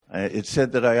It's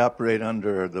said that I operate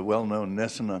under the well-known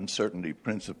Nesson uncertainty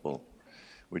principle,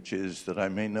 which is that I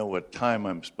may know what time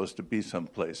I'm supposed to be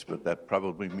someplace, but that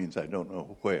probably means I don't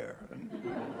know where.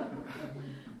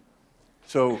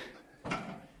 So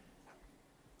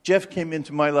Jeff came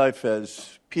into my life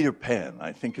as Peter Pan.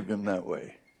 I think of him that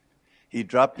way. He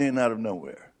dropped in out of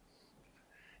nowhere,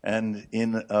 and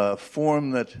in a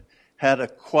form that had a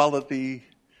quality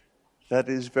that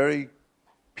is very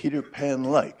Peter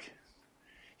Pan-like.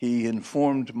 He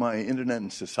informed my Internet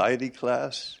and Society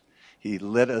class. He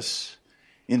led us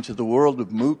into the world of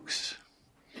MOOCs.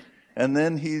 And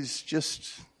then he's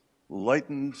just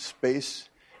lightened space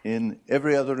in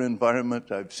every other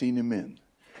environment I've seen him in.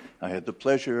 I had the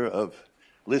pleasure of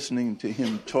listening to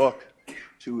him talk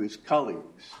to his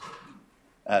colleagues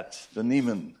at the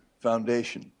Nieman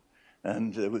Foundation,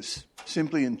 and it was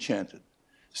simply enchanted.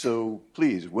 So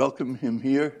please welcome him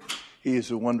here. He is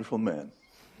a wonderful man.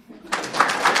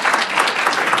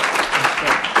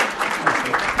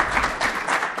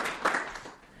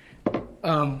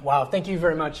 Wow, thank you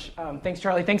very much. Thanks,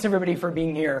 Charlie. Thanks, everybody, for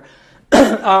being here.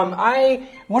 I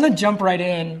want to jump right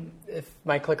in, if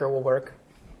my clicker will work.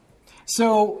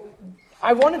 So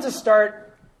I wanted to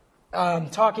start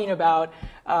talking about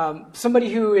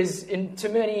somebody who is, to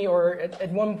many, or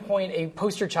at one point, a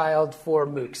poster child for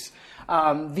MOOCs.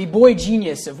 The boy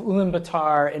genius of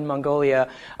Ulaanbaatar in Mongolia.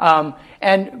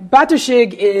 And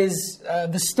Batushig is,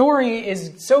 the story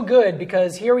is so good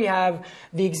because here we have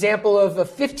the example of a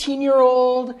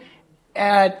 15-year-old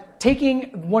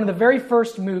taking one of the very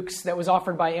first MOOCs that was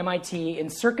offered by MIT in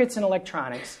circuits and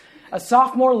electronics, a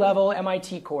sophomore level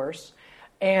MIT course,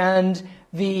 and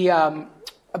the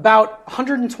about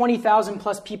 120,000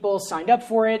 plus people signed up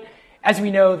for it. As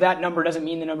we know, that number doesn't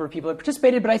mean the number of people that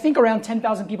participated, but I think around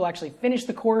 10,000 people actually finished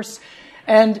the course.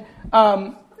 And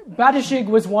Batushig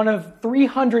was one of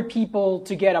 300 people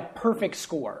to get a perfect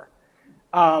score.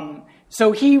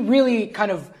 So he really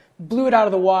kind of blew it out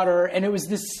of the water, and it was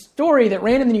this story that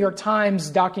ran in the New York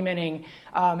Times documenting,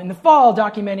 in the fall,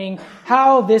 documenting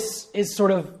how this is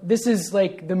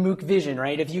like the MOOC vision,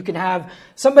 right? If you can have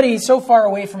somebody so far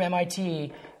away from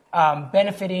MIT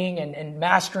benefiting and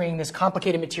mastering this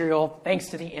complicated material thanks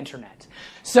to the internet.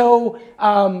 So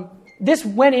this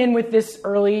went in with this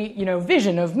early,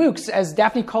 vision of MOOCs. As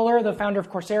Daphne Koller, the founder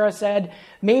of Coursera, said,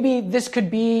 maybe this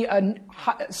could be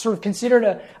sort of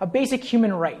considered a basic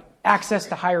human right, access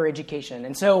to higher education.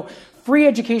 And so free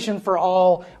education for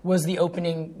all was the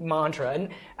opening mantra. And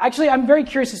actually, I'm very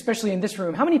curious, especially in this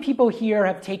room, how many people here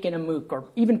have taken a MOOC or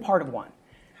even part of one?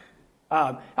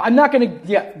 I'm not going to,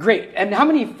 yeah, great. And how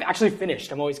many actually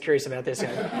finished? I'm always curious about this.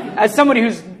 As somebody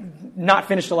who's not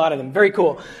finished a lot of them, very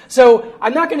cool. So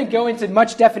I'm not going to go into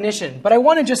much definition, but I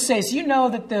want to just say, so you know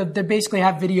that they basically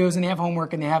have videos and they have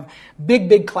homework and they have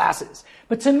big classes.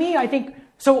 But to me, I think,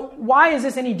 so why is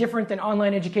this any different than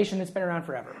online education that's been around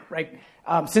forever, right?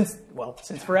 Since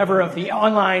forever of the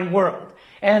online world.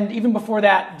 And even before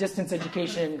that, distance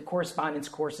education, correspondence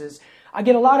courses. I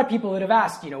get a lot of people that have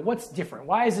asked, what's different?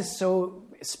 Why is this so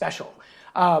special?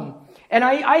 And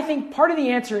I think part of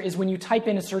the answer is when you type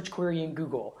in a search query in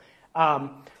Google,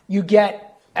 you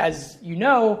get, as you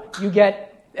know,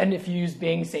 and if you use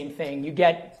Bing, same thing, you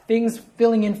get things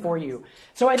filling in for you.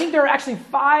 So I think there are actually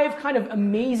 5 kind of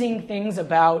amazing things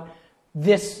about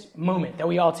this moment that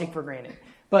we all take for granted.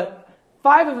 But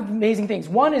 5 of amazing things.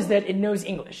 1 is that it knows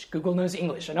English. Google knows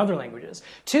English and other languages.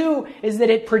 2 is that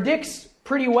it predicts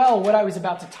pretty well what I was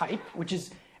about to type, which is,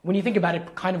 when you think about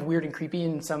it, kind of weird and creepy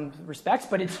in some respects,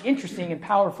 but it's interesting and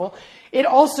powerful. It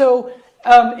also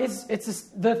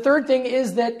the third thing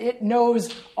is that it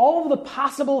knows all of the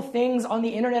possible things on the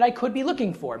internet I could be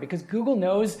looking for, because Google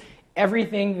knows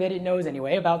everything that it knows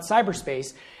anyway about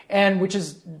cyberspace, and which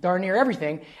is darn near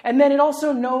everything. And then it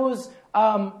also knows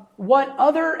what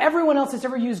everyone else that's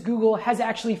ever used Google has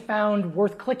actually found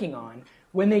worth clicking on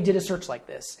when they did a search like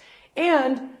this.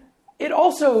 And it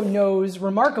also knows,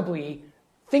 remarkably,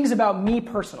 things about me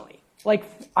personally. Like,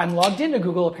 I'm logged into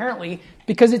Google, apparently,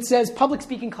 because it says public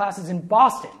speaking classes in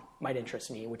Boston might interest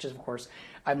me, which is, of course,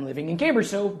 I'm living in Cambridge,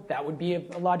 so that would be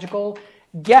a logical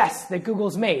guess that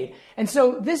Google's made. And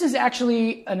so this is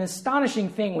actually an astonishing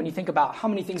thing when you think about how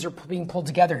many things are being pulled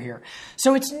together here.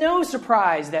 So it's no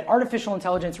surprise that artificial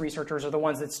intelligence researchers are the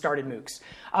ones that started MOOCs.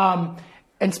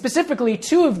 And specifically,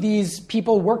 2 of these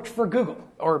people worked for Google,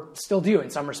 or still do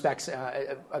in some respects,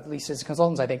 at least as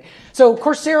consultants, I think. So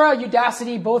Coursera,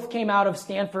 Udacity, both came out of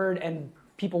Stanford, and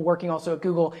people working also at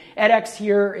Google. edX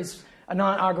here is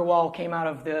Anant Agarwal, came out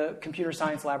of the computer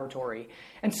science laboratory.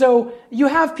 And so you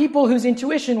have people whose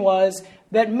intuition was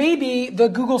that maybe the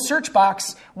Google search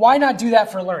box, why not do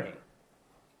that for learning?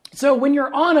 So when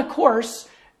you're on a course,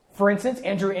 for instance,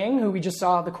 Andrew Ng, who we just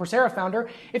saw, the Coursera founder,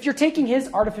 if you're taking his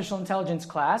artificial intelligence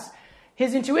class,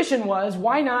 his intuition was,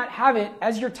 why not have it,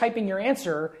 as you're typing your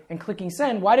answer and clicking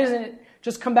send, why doesn't it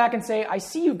just come back and say, I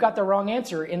see you've got the wrong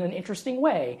answer in an interesting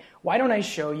way. Why don't I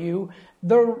show you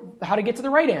how to get to the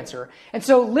right answer? And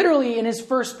so literally in his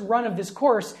first run of this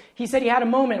course, he said he had a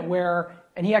moment where,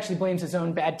 and he actually blames his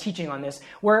own bad teaching on this,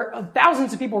 where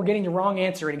thousands of people were getting the wrong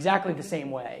answer in exactly the same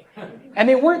way. And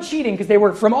they weren't cheating because they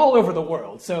were from all over the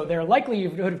world, so their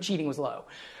likelihood of cheating was low.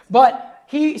 But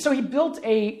he built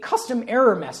a custom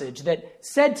error message that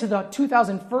said to the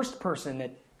 2001st person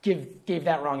that gave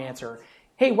that wrong answer,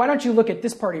 hey, why don't you look at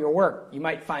this part of your work? You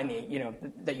might find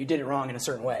that you did it wrong in a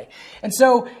certain way. And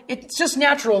so it's just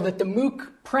natural that the MOOC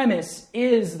premise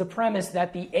is the premise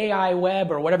that the AI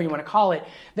web, or whatever you want to call it,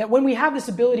 that when we have this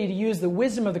ability to use the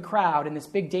wisdom of the crowd in this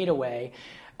big data way,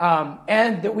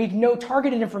 and that we know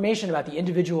targeted information about the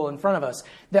individual in front of us,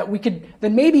 that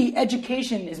maybe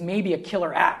education is maybe a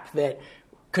killer app that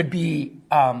could be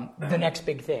the next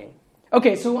big thing.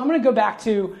 Okay, so I'm going to go back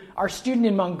to our student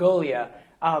in Mongolia,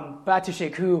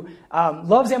 Batushik, who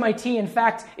loves MIT. In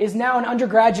fact, is now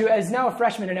a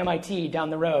freshman at MIT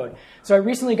down the road. So I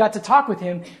recently got to talk with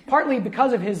him, partly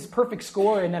because of his perfect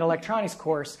score in that electronics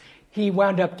course. He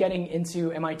wound up getting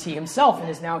into MIT himself and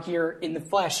is now here in the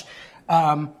flesh.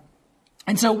 And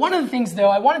so one of the things, though,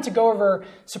 I wanted to go over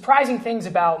surprising things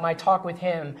about my talk with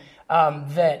him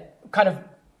that kind of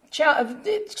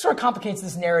it sort of complicates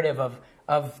this narrative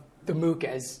of the MOOC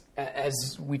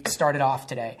as we started off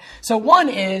today. So one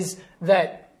is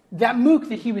that MOOC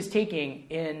that he was taking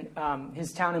in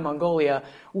his town in Mongolia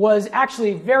was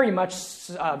actually very much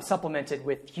supplemented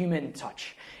with human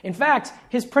touch. In fact,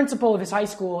 his principal of his high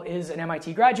school is an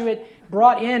MIT graduate,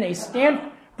 brought in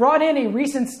a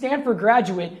recent Stanford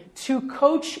graduate to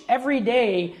coach every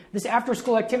day this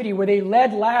after-school activity where they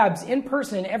led labs in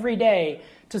person every day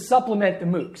to supplement the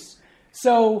MOOCs.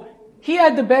 So he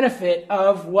had the benefit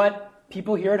of what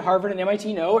people here at Harvard and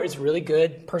MIT know is really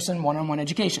good person one-on-one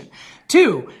education.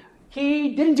 2,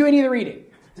 he didn't do any of the reading.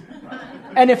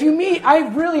 And I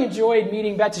really enjoyed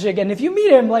meeting Batushik, and if you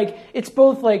meet him, it's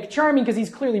both charming because he's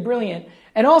clearly brilliant,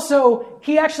 and also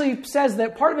he actually says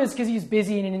that part of it is because he's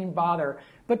busy and he didn't bother,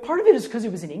 but part of it is because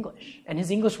it was in English, and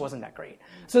his English wasn't that great.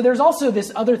 So there's also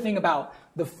this other thing about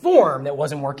the form that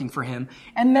wasn't working for him.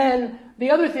 And then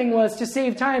the other thing was, to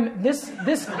save time, this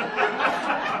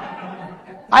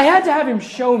I had to have him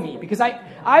show me because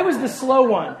I was the slow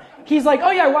one. He's like,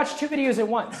 oh yeah, I watched 2 videos at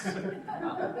once.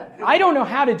 I don't know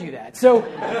how to do that. So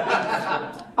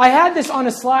I had this on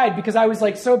a slide because I was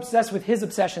so obsessed with his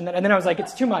obsession and then I was like,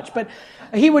 it's too much. But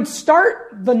he would start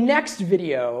the next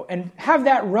video and have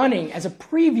that running as a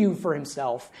preview for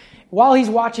himself while he's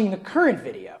watching the current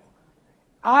video.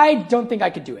 I don't think I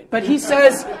could do it. But he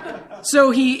says,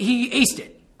 so he aced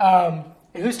it.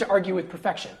 Who's to argue with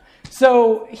perfection?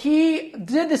 So he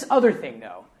did this other thing,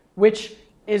 though, which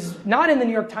is not in the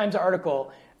New York Times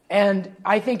article, and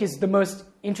I think is the most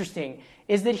interesting,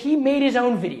 is that he made his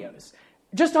own videos.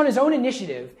 Just on his own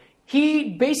initiative, he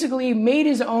basically made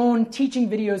his own teaching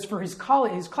videos for his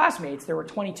classmates. There were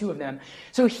 22 of them.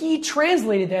 So he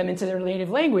translated them into their native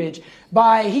language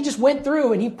he just went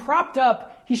through and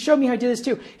he showed me how to do this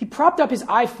too. He propped up his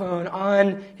iPhone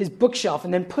on his bookshelf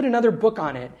and then put another book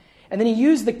on it. And then he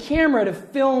used the camera to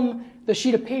film the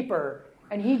sheet of paper,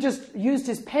 and he just used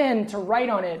his pen to write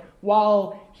on it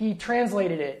while he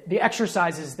translated the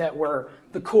exercises that were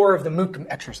the core of the MOOC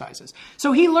exercises.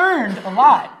 So he learned a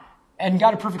lot and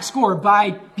got a perfect score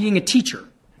by being a teacher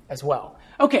as well.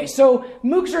 Okay, so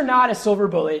MOOCs are not a silver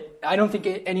bullet. I don't think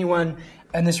anyone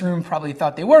in this room probably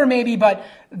thought they were, maybe, but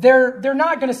they're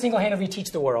not going to single-handedly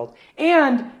teach the world.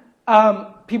 And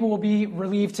people will be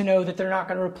relieved to know that they're not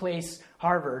going to replace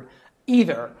Harvard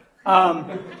either.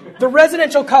 The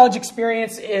residential college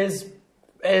experience is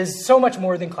so much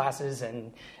more than classes,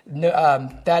 and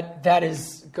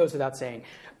that goes without saying.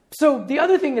 So the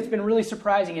other thing that's been really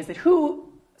surprising is that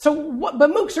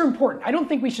but MOOCs are important. I don't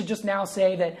think we should just now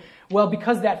say that, well,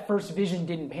 because that first vision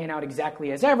didn't pan out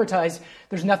exactly as advertised,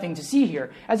 there's nothing to see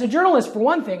here. As a journalist, for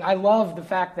one thing, I love the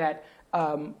fact that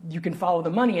you can follow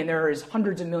the money, and there is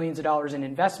hundreds of millions of dollars in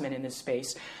investment in this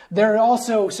space. There are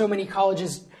also so many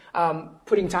colleges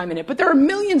putting time in it. But there are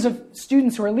millions of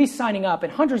students who are at least signing up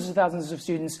and hundreds of thousands of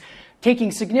students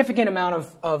taking significant amount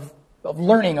of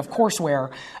learning, of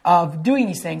courseware, of doing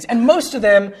these things. And most of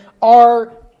them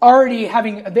already have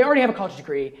a college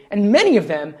degree, and many of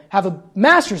them have a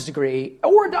master's degree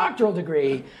or a doctoral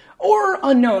degree or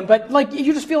unknown, but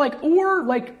you just feel 30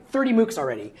 MOOCs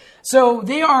already. So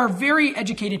they are very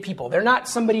educated people. They're not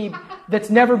somebody that's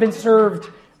never been served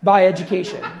by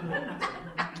education.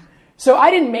 So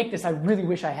I didn't make this. I really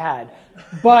wish I had.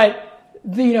 But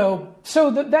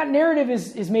that narrative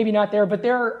is maybe not there,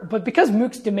 but because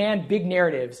MOOCs demand big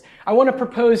narratives, I want to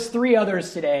propose 3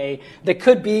 others today that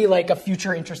could be like a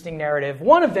future interesting narrative.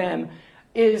 One of them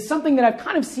is something that I've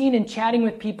kind of seen in chatting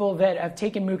with people that have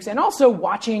taken MOOCs and also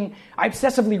watching. I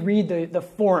obsessively read the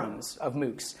forums of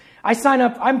MOOCs. I sign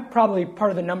up. I'm probably part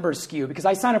of the numbers skew because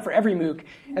I sign up for every MOOC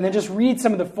and then just read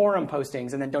some of the forum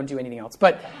postings and then don't do anything else.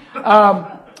 But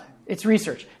it's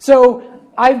research. So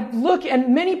I look,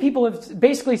 and many people have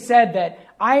basically said that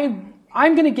I'm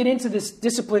going to get into this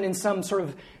discipline in some sort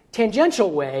of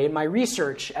tangential way in my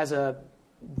research as a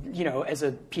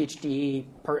PhD,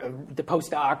 the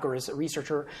postdoc, or as a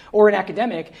researcher, or an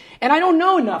academic, and I don't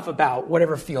know enough about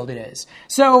whatever field it is.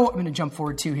 So I'm going to jump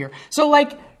forward 2 here. So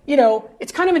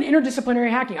it's kind of an interdisciplinary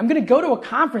hacking. I'm going to go to a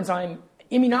conference on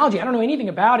immunology. I don't know anything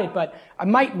about it, but I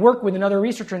might work with another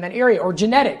researcher in that area, or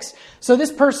genetics. So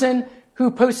this person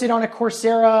who posted on a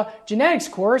Coursera genetics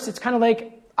course, it's kind of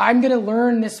like, I'm going to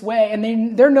learn this way.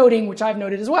 And they're noting, which I've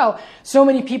noted as well, so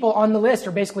many people on the list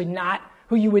are basically not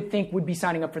who you would think would be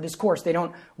signing up for this course. They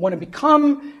don't want to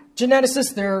become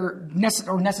geneticists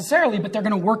necessarily, but they're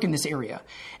going to work in this area.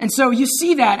 And so you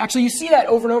see that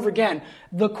over and over again.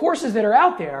 The courses that are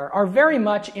out there are very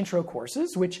much intro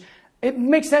courses, which it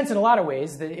makes sense in a lot of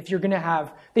ways that if you're going to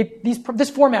have this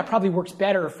format probably works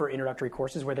better for introductory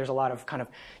courses where there's a lot of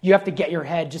you have to get your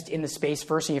head just in the space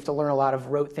first and you have to learn a lot of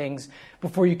rote things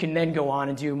before you can then go on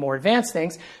and do more advanced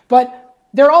things. But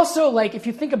they're also if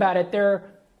you think about it,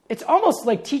 it's almost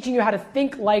like teaching you how to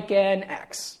think like an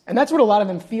X. And that's what a lot of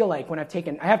them feel like when I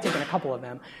have taken a couple of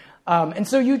them. And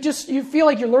so you feel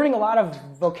like you're learning a lot of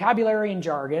vocabulary and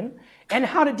jargon and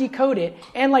how to decode it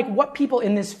and what people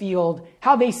in this field,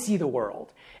 how they see the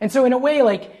world. And so in a way,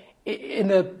 in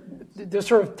the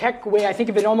sort of tech way, I think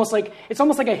of it it's almost like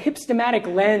a hipstematic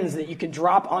lens that you can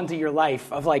drop onto your life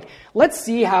of let's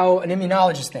see how an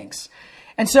immunologist thinks.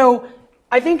 And so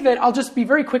I think that I'll just be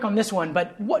very quick on this one,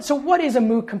 but what is a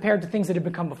MOOC compared to things that have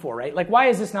become before, right? Why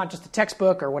is this not just a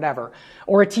textbook or whatever,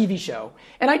 or a TV show?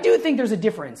 And I do think there's a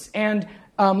difference. And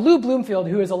Lou Bloomfield,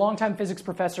 who is a longtime physics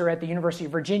professor at the University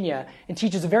of Virginia and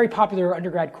teaches a very popular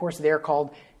undergrad course there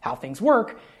called How Things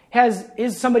Work,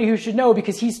 is somebody who should know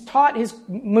because he's taught his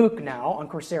MOOC now on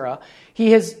Coursera.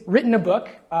 He has written a book,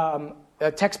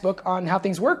 a textbook on how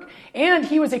things work, and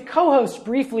he was a co-host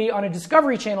briefly on a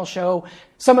Discovery Channel show,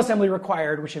 Some Assembly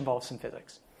Required, which involves some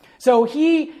physics. So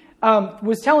he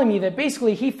was telling me that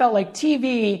basically he felt like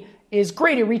TV is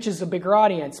great, it reaches a bigger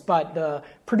audience, but the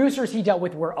producers he dealt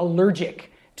with were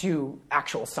allergic to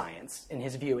actual science, in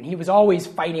his view. And he was always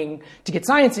fighting to get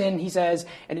science in, he says,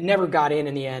 and it never got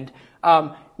in the end.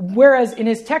 Whereas in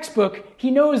his textbook,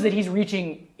 he knows that he's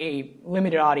reaching a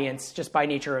limited audience just by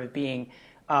nature of it being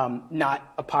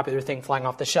not a popular thing flying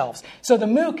off the shelves. So the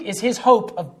MOOC is his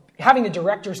hope of having the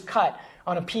director's cut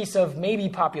on a piece of maybe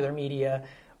popular media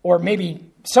or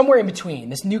maybe somewhere in between,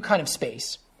 this new kind of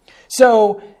space.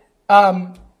 So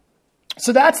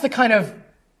that's the kind of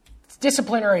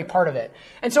disciplinary part of it.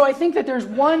 And so I think that there's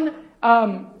one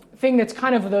thing that's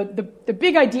kind of the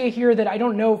big idea here that I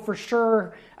don't know for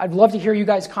sure. I'd love to hear you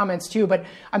guys' comments too, but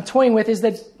I'm toying with is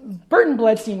that Burton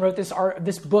Bledstein wrote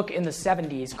this book in the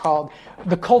 70s called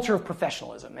The Culture of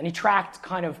Professionalism. And he tracked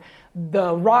kind of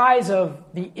the rise of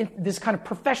this kind of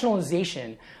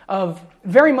professionalization of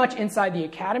very much inside the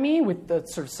academy with the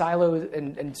sort of silos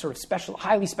and sort of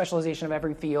highly specialization of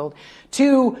every field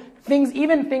to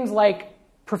even things like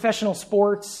professional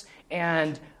sports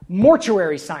and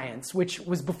mortuary science, which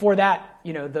was before that,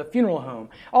 the funeral home.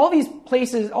 All these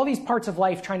places, all these parts of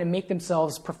life trying to make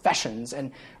themselves professions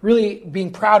and really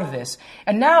being proud of this.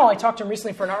 And now I talked to him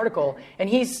recently for an article, and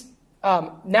he's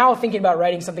now thinking about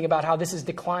writing something about how this is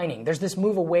declining. There's this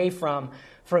move away from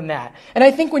that. And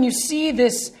I think when you see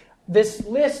this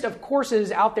list of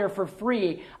courses out there for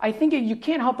free, I think you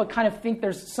can't help but kind of think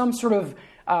there's some sort of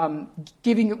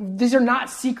these are not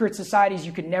secret societies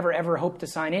you could never ever hope to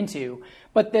sign into,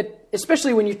 but that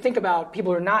especially when you think about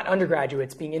people who are not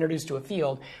undergraduates being introduced to a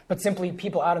field, but simply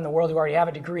people out in the world who already have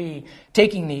a degree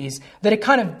taking these, that it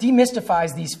kind of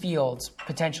demystifies these fields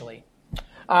potentially.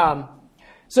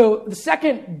 So the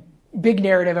second big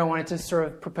narrative I wanted to sort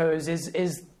of propose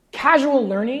is casual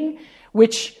learning,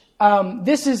 which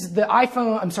this is the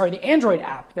Android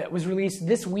app that was released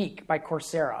this week by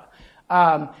Coursera.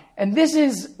 And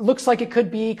this looks like it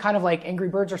could be kind of like Angry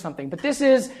Birds or something, but this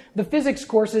is the physics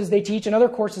courses they teach and other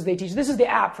courses they teach. This is the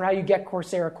app for how you get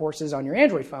Coursera courses on your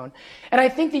Android phone. And I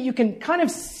think that you can kind of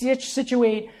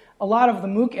situate a lot of the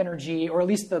MOOC energy, or at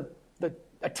least the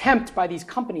attempt by these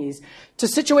companies to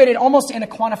situate it almost in a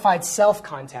quantified self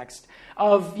context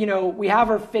of, we have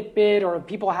our Fitbit, or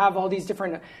people have all these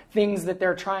different things that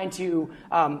they're trying to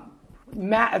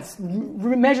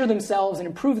measure themselves and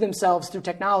improve themselves through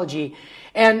technology.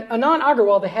 And Anand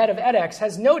Agarwal, the head of edX,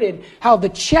 has noted how the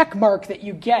check mark that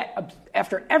you get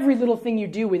after every little thing you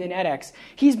do within edX,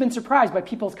 he's been surprised by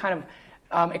people's kind of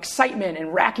excitement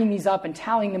and racking these up and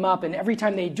tallying them up. And every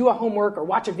time they do a homework or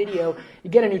watch a video, you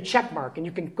get a new check mark, and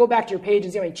you can go back to your page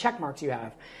and see how many check marks you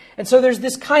have. And so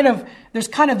there's kind of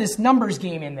this numbers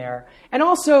game in there. And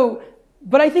also,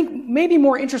 but I think maybe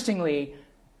more interestingly,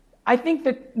 I think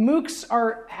that MOOCs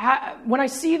when I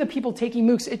see the people taking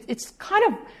MOOCs, it's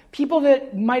kind of people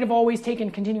that might have always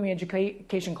taken continuing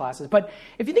education classes. But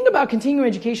if you think about continuing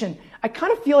education, I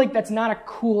kind of feel like that's not a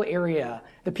cool area.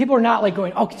 That people are not like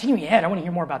going, oh, continuing ed, I want to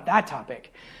hear more about that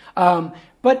topic.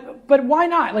 But why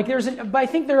not? But I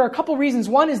think there are a couple reasons.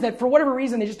 One is that for whatever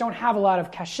reason, they just don't have a lot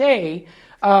of cachet.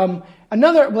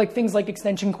 Another, like things like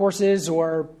extension courses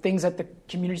or things at the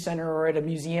community center or at a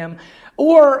museum,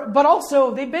 but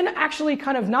also they've been actually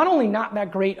kind of not only not that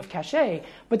great of cachet,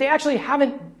 but they actually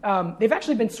haven't. They've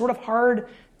actually been sort of hard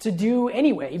to do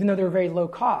anyway, even though they're very low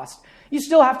cost. You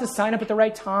still have to sign up at the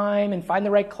right time and find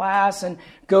the right class and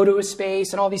go to a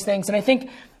space and all these things. And I think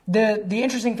the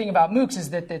interesting thing about MOOCs is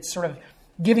that it's sort of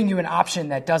giving you an option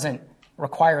that doesn't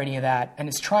require any of that, and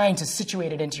it's trying to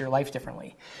situate it into your life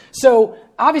differently. So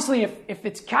obviously, if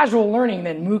it's casual learning,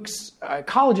 then MOOCs,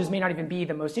 colleges may not even be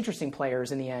the most interesting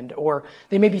players in the end, or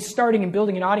they may be starting and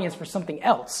building an audience for something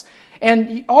else.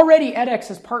 And already edX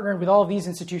has partnered with all of these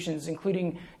institutions,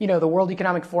 including the World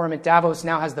Economic Forum at Davos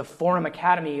now has the Forum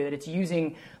Academy, that it's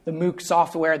using the MOOC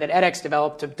software that edX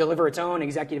developed to deliver its own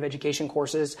executive education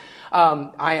courses.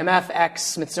 IMF X,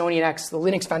 Smithsonian X, the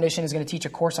Linux Foundation is going to teach a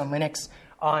course on Linux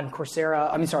on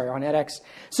Coursera, on edX.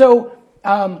 So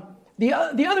the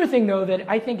other thing, though, that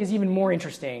I think is even more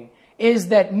interesting is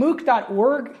that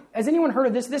MOOC.org, has anyone heard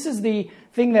of this? This is the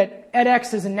thing that edX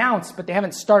has announced, but they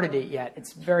haven't started it yet.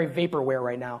 It's very vaporware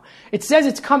right now. It says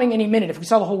it's coming any minute. If we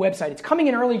saw the whole website, it's coming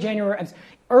in early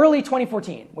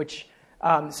 2014, which,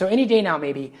 so any day now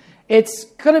maybe. It's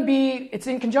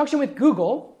in conjunction with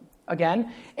Google,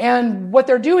 again, and what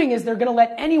they're doing is they're going to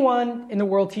let anyone in the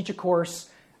world teach a course.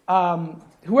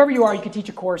 Whoever you are, you can teach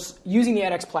a course using the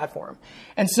edX platform.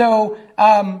 And so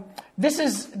this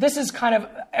is kind of,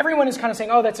 everyone is kind of saying,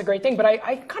 oh, that's a great thing. But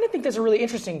I kind of think that's a really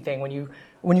interesting thing when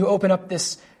you open up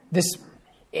this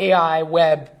AI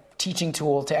web teaching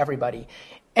tool to everybody.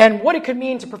 And what it could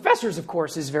mean to professors, of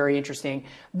course, is very interesting.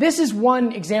 This is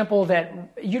one example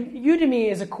that Udemy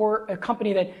is a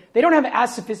company that they don't have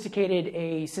as sophisticated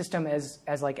a system as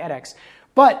like edX.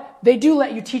 But they do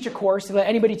let you teach a course. They let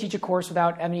anybody teach a course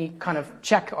without any kind of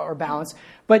check or balance.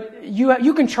 But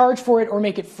you can charge for it or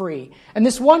make it free. And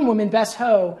this one woman, Bess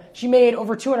Ho, she made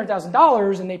over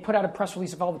 $200,000, and they put out a press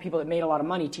release of all the people that made a lot of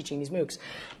money teaching these MOOCs.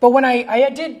 But when I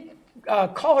did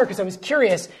call her because I was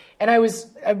curious, and I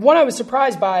was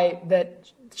surprised by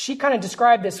that she kind of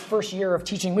described this first year of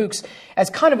teaching MOOCs as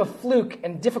kind of a fluke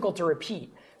and difficult to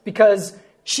repeat because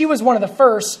she was one of the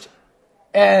first,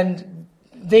 and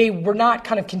they were not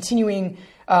kind of continuing,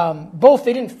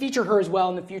 they didn't feature her as well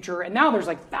in the future, and now there's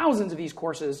like thousands of these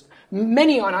courses,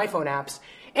 many on iPhone apps,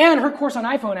 and her course on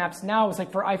iPhone apps now is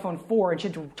like for iPhone 4, and she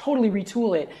had to totally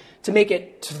retool it to make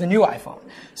it to the new iPhone.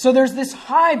 So there's this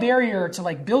high barrier to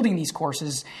like building these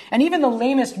courses, and even the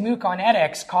lamest MOOC on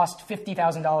edX cost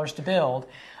 $50,000 to build,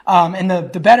 and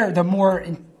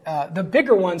the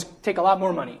bigger ones take a lot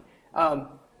more money.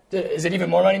 Is it even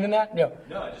more money than that? No.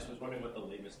 No, I just was wondering what the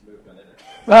lamest MOOC on edX.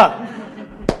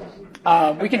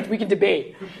 We can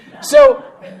debate. So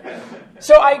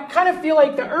I kind of feel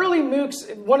like the early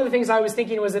MOOCs, one of the things I was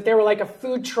thinking was that they were like a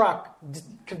food truck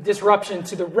disruption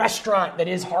to the restaurant that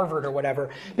is Harvard or whatever,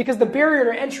 because the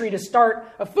barrier to entry to start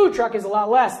a food truck is a lot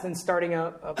less than starting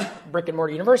a brick and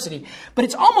mortar university. But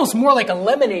it's almost more like a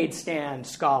lemonade stand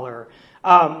scholar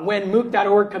when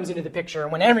MOOC.org comes into the picture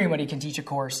and when everybody can teach a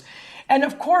course. And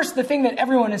of course, the thing that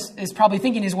everyone is probably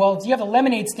thinking is, well, do you have a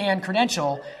lemonade stand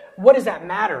credential? What does that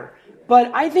matter?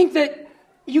 But I think that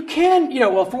you can,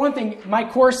 well, for one thing,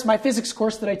 my physics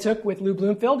course that I took with Lou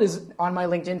Bloomfield is on my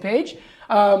LinkedIn page.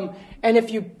 And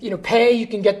if you pay, you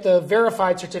can get the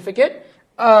verified certificate.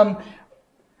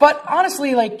 But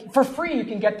honestly, like for free, you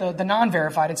can get the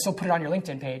non-verified and still put it on your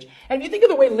LinkedIn page. And if you think of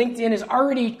the way LinkedIn is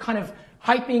already kind of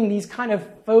hyping these kind of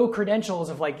faux credentials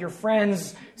of like your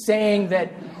friends saying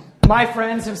that my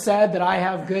friends have said that I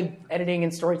have good editing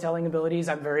and storytelling abilities.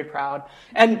 I'm very proud.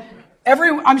 And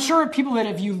I'm sure people that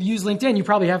if you use LinkedIn, you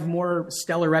probably have more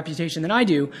stellar reputation than I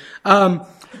do.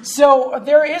 So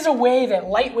there is a way that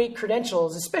lightweight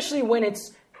credentials, especially when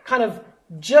it's kind of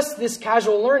just this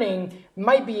casual learning,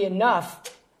 might be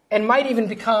enough and might even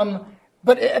become,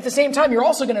 but at the same time, you're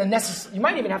also going to you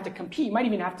might even have to compete. You might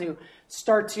even have to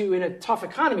start to, in a tough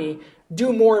economy,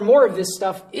 do more and more of this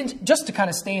stuff just to kind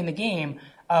of stay in the game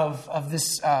of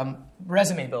this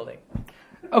resume building.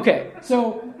 Okay,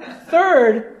 so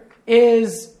third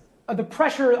is the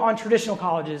pressure on traditional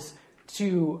colleges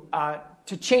to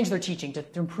change their teaching, to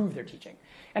improve their teaching.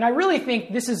 And I really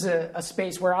think this is a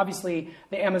space where obviously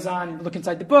the Amazon look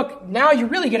inside the book, now you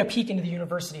really get a peek into the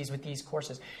universities with these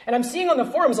courses. And I'm seeing on the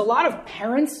forums a lot of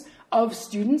parents of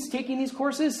students taking these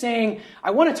courses saying,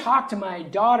 I want to talk to my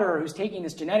daughter who's taking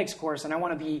this genetics course and I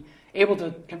want to be able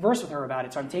to converse with her about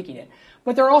it, so I'm taking it.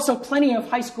 But there are also plenty of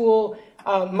high school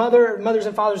mothers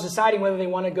and fathers deciding whether they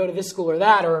want to go to this school or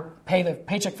that or pay the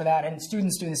paycheck for that, and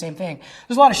students doing the same thing.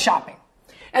 There's a lot of shopping.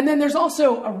 And then there's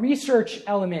also a research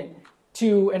element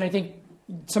to, and I think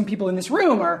some people in this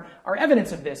room are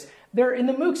evidence of this. In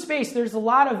the MOOC space, there's a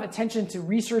lot of attention to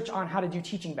research on how to do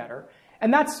teaching better.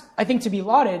 And that's, I think, to be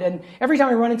lauded. And every time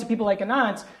I run into people like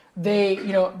Anant,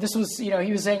 he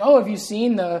was saying, have you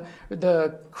seen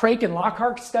the Craik and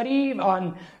Lockhart study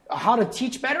on how to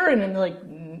teach better? And I'm like,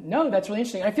 no, that's really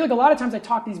interesting. And I feel like a lot of times I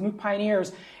talk to these MOOC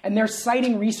pioneers and they're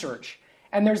citing research.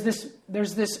 And there's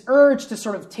this urge to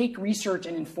sort of take research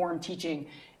and inform teaching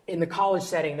in the college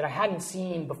setting that I hadn't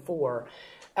seen before.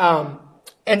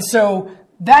 And so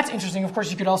that's interesting. Of course,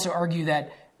 you could also argue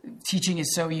that teaching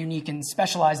is so unique and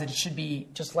specialized that it should be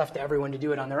just left to everyone to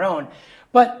do it on their own.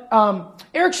 But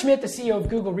Eric Schmidt, the CEO of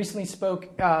Google, recently spoke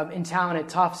in town at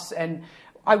Tufts, and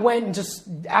I went and just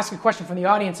asked a question from the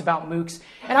audience about MOOCs.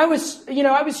 And I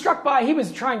was struck by, he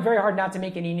was trying very hard not to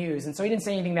make any news, and so he didn't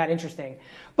say anything that interesting.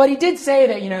 But he did say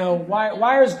that,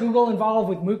 why is Google involved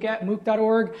with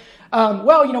MOOC.org?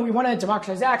 We want to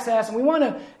democratize access, and we want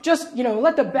to just,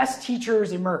 let the best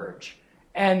teachers emerge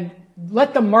and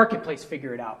let the marketplace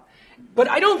figure it out. But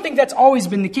I don't think that's always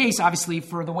been the case, obviously,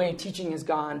 for the way teaching has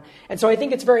gone. And so I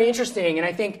think it's very interesting. And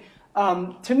I think,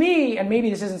 to me, and maybe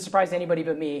this isn't a surprise to anybody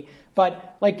but me,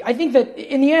 but I think that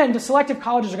in the end, the selective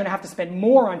colleges are going to have to spend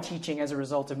more on teaching as a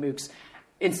result of MOOCs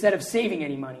instead of saving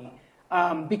any money.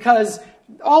 Because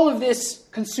all of this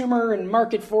consumer and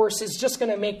market force is just going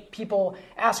to make people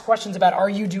ask questions about, are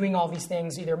you doing all these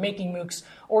things, either making MOOCs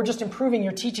or just improving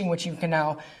your teaching, which you can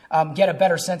now get a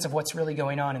better sense of what's really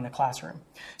going on in the classroom.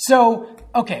 So,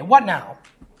 okay, what now?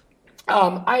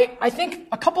 I think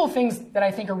a couple of things that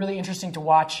I think are really interesting to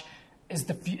watch is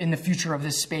in the future of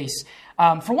this space.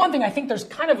 For one thing, I think there's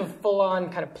kind of a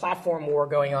full-on kind of platform war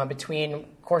going on between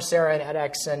Coursera and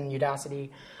edX and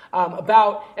Udacity.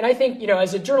 And I think,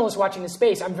 as a journalist watching this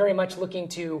space, I'm very much looking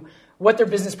to what their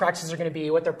business practices are going to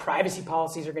be, what their privacy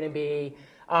policies are going to be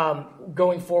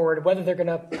going forward, whether they're going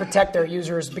to protect their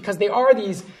users, because they are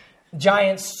these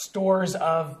giant stores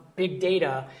of big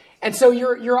data. And so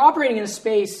you're operating in a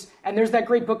space, and there's that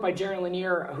great book by Jerry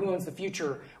Lanier, Who Owns the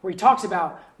Future, where he talks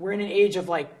about we're in an age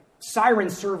of siren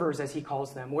servers, as he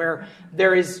calls them, where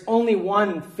there is only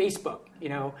one Facebook.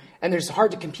 And there's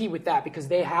hard to compete with that because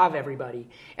they have everybody.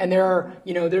 And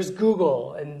there's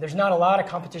Google, and there's not a lot of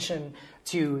competition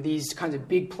to these kinds of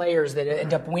big players that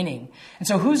end up winning. And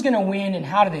so who's going to win and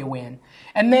how do they win?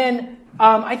 And then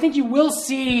I think you will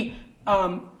see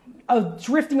a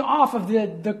drifting off of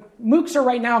the MOOCs are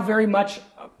right now very much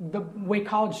the way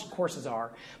college courses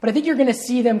are. But I think you're going to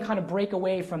see them kind of break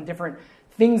away from different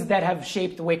things that have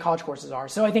shaped the way college courses are.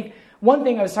 So I think one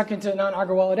thing, I was talking to Anant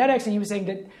Agarwal at edX, and he was saying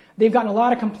that they've gotten a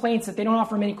lot of complaints that they don't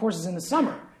offer many courses in the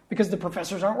summer because the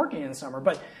professors aren't working in the summer.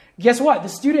 But guess what? The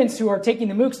students who are taking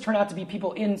the MOOCs turn out to be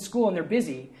people in school, and they're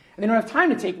busy, and they don't have time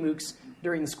to take MOOCs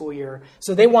during the school year.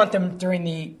 So they want them during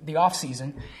the off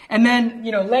season. And then,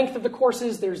 length of the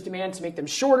courses, there's demand to make them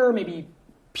shorter, maybe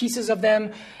pieces of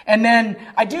them. And then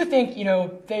I do think,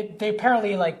 they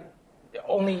apparently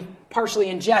only partially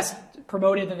in jest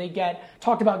promoted that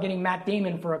talked about getting Matt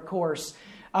Damon for a course.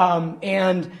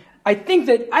 And I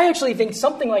actually think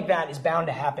something like that is bound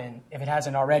to happen if it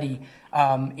hasn't already.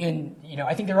 I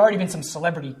think there have already been some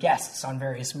celebrity guests on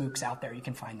various MOOCs out there. You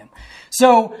can find them.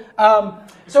 So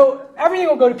everything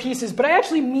will go to pieces, but I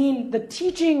actually mean the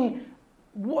teaching.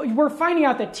 We're finding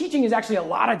out that teaching is actually a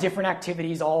lot of different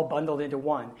activities all bundled into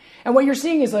one. And what you're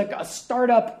seeing is a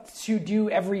startup to do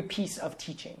every piece of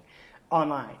teaching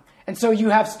online. And so you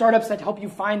have startups that help you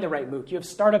find the right MOOC. You have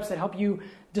startups that help you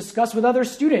discuss with other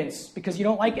students because you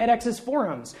don't like edX's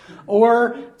forums,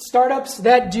 or startups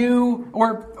that do,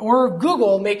 or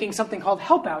Google making something called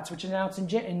Helpouts, which is announced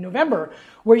in November,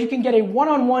 where you can get a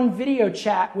one-on-one video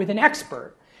chat with an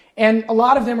expert. And a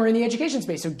lot of them are in the education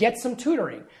space, so get some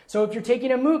tutoring. So if you're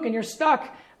taking a MOOC and you're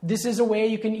stuck, this is a way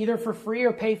you can either for free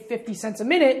or pay 50 cents a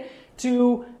minute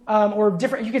to, or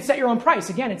different, you can set your own price.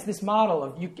 Again, it's this model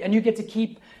of, and you get to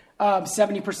keep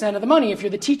 70% of the money if you're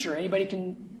the teacher. Anybody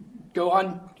can go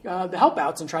on the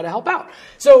helpouts and try to help out.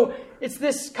 So it's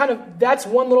this kind of, that's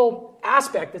one little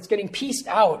aspect that's getting pieced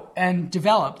out and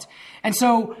developed. And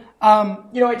so,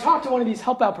 I talked to one of these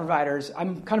help out providers.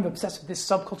 I'm kind of obsessed with this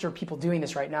subculture of people doing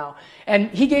this right now.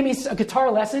 And he gave me a guitar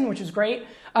lesson, which was great.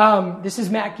 This is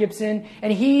Matt Gibson.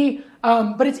 And he,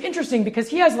 but it's interesting because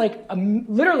he has like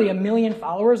literally 1 million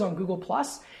followers on Google+.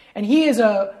 And he is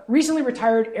a recently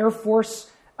retired Air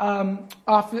Force I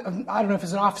don't know if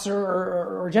he's an officer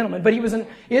or a gentleman, but he was in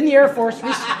the Air Force,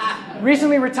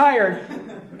 recently retired.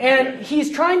 And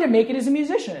he's trying to make it as a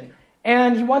musician.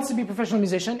 And he wants to be a professional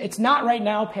musician. It's not right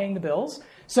now paying the bills.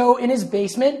 So in his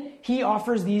basement, he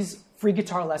offers these free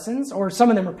guitar lessons, or some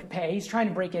of them are pay. He's trying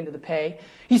to break into the pay.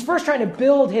 He's first trying to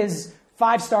build his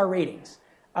 5-star ratings.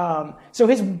 So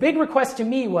his big request to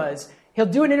me was, he'll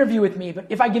do an interview with me, but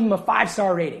if I give him a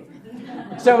 5-star rating.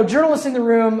 So journalists in the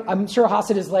room, I'm sure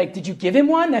Hasid is like, did you give him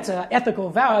one? That's an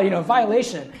ethical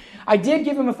violation. I did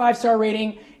give him a 5-star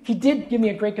rating. He did give me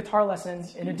a great guitar lesson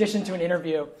in addition to an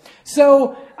interview.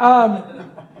 So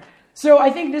I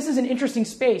think this is an interesting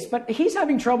space, but he's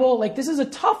having trouble. Like, this is a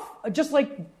tough, just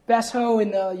like Besso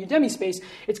in the Udemy space,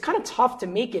 it's kind of tough to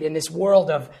make it in this world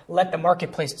of let the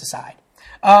marketplace decide.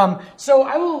 So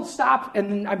I will stop,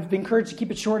 and I've been encouraged to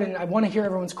keep it short, and I want to hear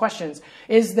everyone's questions,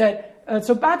 is that,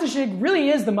 so Batashig really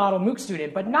is the model MOOC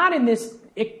student, but not in this,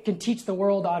 it can teach the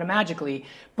world automatically,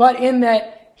 but in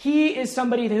that he is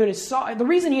somebody who the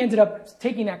reason he ended up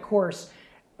taking that course,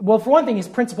 well, for one thing, his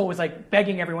principal was like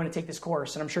begging everyone to take this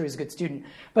course, and I'm sure he's a good student.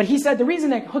 But he said the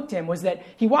reason that hooked him was that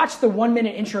he watched the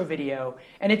 1-minute intro video,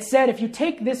 and it said if you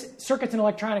take this circuits and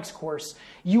electronics course,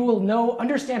 you will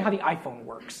understand how the iPhone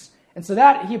works. And so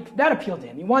that appealed to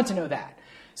him. He wanted to know that.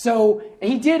 So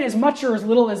he did as much or as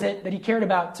little as it that he cared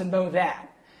about to know that.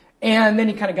 And then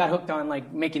he kind of got hooked on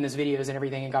like making those videos and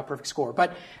everything and got perfect score.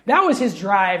 But that was his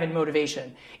drive and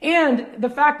motivation. And the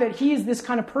fact that he is this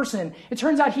kind of person, it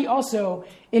turns out he also,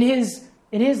 in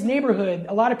his neighborhood,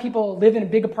 a lot of people live in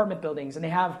big apartment buildings and they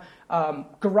have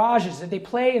garages that they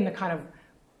play in the kind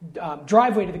of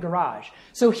driveway to the garage.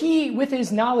 So he, with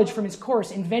his knowledge from his course,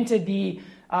 invented the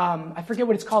I forget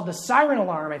what it's called, the siren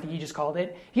alarm, I think he just called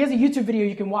it. He has a YouTube video,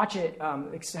 you can watch it,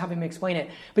 have him explain it.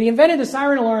 But he invented the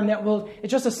siren alarm it's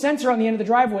just a sensor on the end of the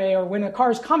driveway, or when a car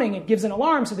is coming, it gives an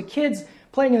alarm so the kids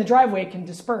playing in the driveway can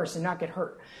disperse and not get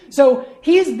hurt. So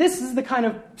this is the kind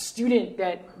of student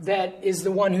that is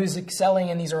the one who's excelling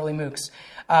in these early MOOCs.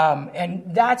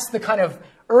 And that's the kind of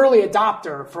early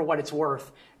adopter for what it's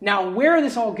worth. Now, where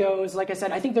this all goes, like I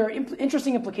said, I think there are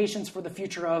interesting implications for the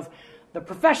future of the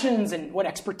professions and what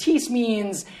expertise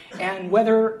means, and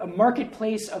whether a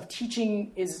marketplace of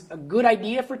teaching is a good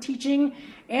idea for teaching,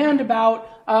 and about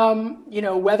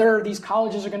whether these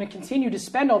colleges are going to continue to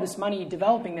spend all this money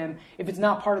developing them if it's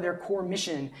not part of their core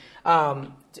mission,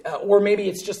 or maybe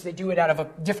it's just they do it out of a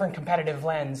different competitive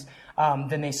lens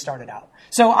than they started out.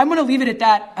 So I'm going to leave it at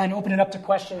that and open it up to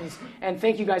questions, and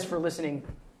thank you guys for listening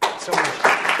so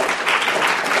much.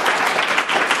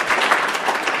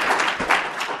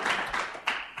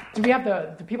 Do we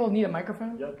have do people need a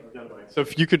microphone? Yep, I've got a mic. So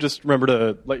if you could just remember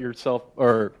to let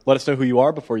us know who you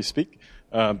are before you speak,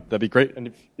 that'd be great.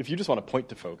 And if you just want to point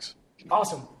to folks.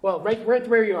 Awesome. Well, right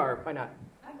where you are, why not?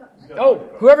 Oh,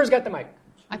 whoever's got the mic.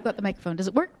 I've got the microphone. Does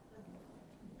it work?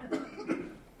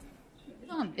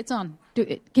 It's on.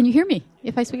 Can you hear me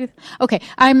if I speak? Okay.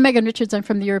 I'm Megan Richards. I'm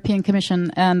from the European Commission,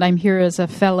 and I'm here as a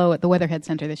fellow at the Weatherhead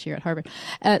Center this year at Harvard.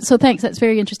 So thanks. That's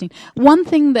very interesting. One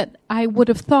thing that I would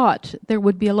have thought there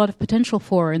would be a lot of potential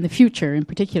for in the future, in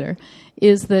particular,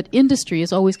 is that industry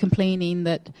is always complaining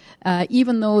that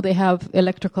even though they have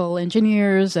electrical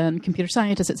engineers and computer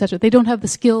scientists, etc., they don't have the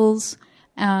skills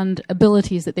and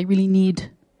abilities that they really need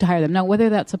to hire them. Now, whether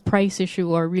that's a price issue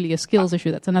or really a skills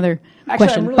issue, that's another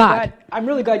question. I'm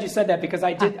really glad you said that, because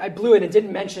I blew it and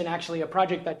didn't mention actually a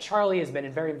project that Charlie has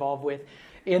been very involved with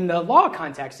in the law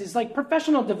context. Is like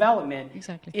professional development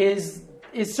is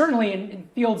certainly in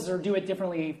fields, or do it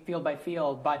differently field by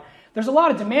field, but there's a lot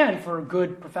of demand for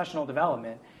good professional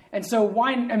development. And so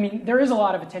there is a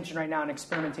lot of attention right now in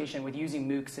experimentation with using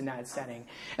MOOCs in that setting.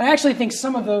 And I actually think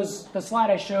some of the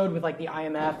slide I showed with like the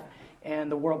IMF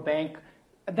and the World Bank,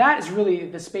 that is really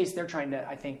the space they're trying to,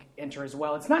 I think, enter as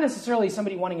well. It's not necessarily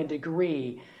somebody wanting a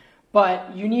degree,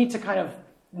 but you need to kind of,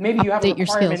 maybe you have a Update your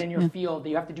requirement skills, in your yeah. field that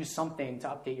you have to do something to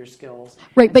update your skills.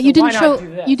 Right, And but so you why didn't not show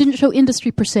do this? you didn't show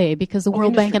industry per se, because the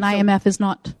World Bank and industry, so- IMF is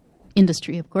not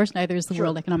industry, of course. Neither is the Sure.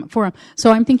 World Economic Forum.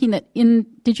 So I'm thinking that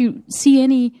did you see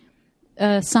any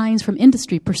signs from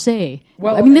industry per se?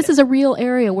 Well, I mean, this is a real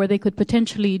area where they could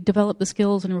potentially develop the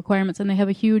skills and requirements, and they have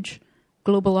a huge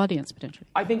global audience potentially.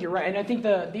 I think you're right. And I think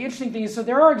the interesting thing is, so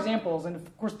there are examples, and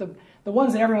of course the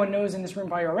ones that everyone knows in this room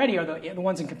probably already are the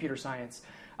ones in computer science.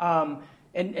 And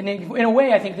in a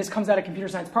way, I think this comes out of computer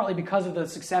science partly because of the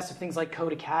success of things like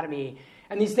Code Academy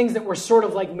and these things that were sort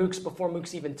of like MOOCs before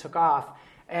MOOCs even took off.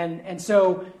 And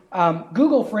so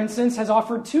Google, for instance, has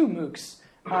offered 2 MOOCs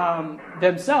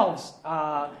themselves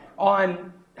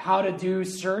on how to do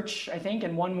search, I think,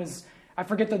 and one was, I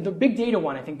forget the big data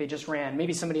one I think they just ran.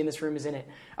 Maybe somebody in this room is in it.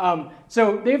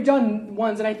 So they've done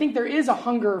ones, and I think there is a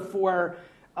hunger for,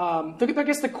 I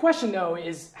guess the question, though,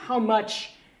 is how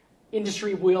much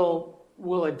industry will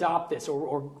adopt this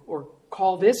or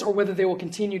call this, or whether they will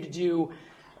continue to do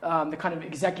the kind of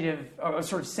executive, or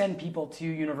sort of send people to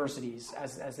universities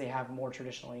as they have more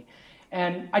traditionally.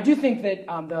 And I do think that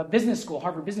the business school,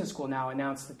 Harvard Business School, now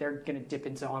announced that they're going to dip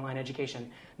into online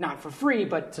education, not for free,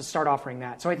 but to start offering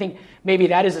that. So I think maybe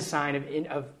that is a sign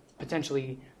of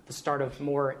potentially the start of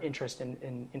more interest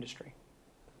in industry.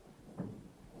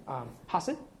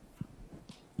 Hasid?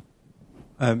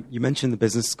 You mentioned the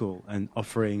business school and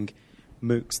offering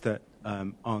MOOCs that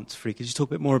aren't free. Could you talk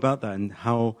a bit more about that and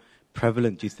how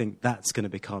prevalent do you think that's going to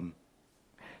become?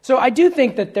 So I do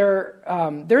think that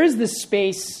there is this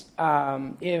space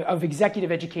of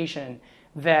executive education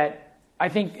that I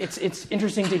think it's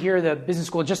interesting to hear the business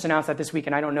school just announced that this week,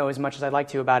 and I don't know as much as I'd like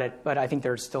to about it, but I think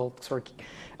they're still sort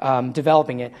of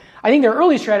developing it. I think their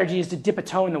early strategy is to dip a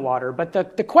toe in the water, but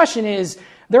the question is,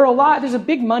 there's a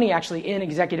big money actually in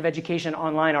executive education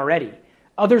online already.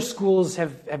 Other schools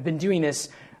have been doing this,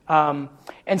 and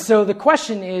so the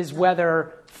question is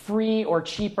whether free or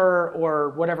cheaper or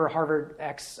whatever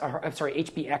HBX,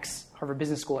 Harvard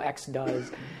Business School X does,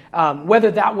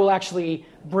 whether that will actually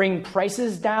bring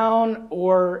prices down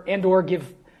or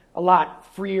give a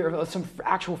lot free or some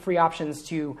actual free options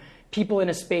to people in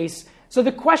a space. So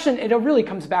the question, it really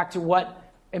comes back to what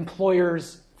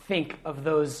employers think of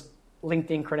those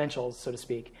LinkedIn credentials, so to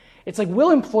speak. It's like, will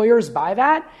employers buy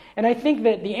that? And I think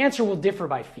that the answer will differ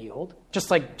by field, just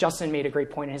like Justin made a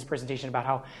great point in his presentation about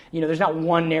how, there's not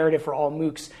one narrative for all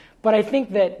MOOCs. But I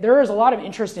think that there is a lot of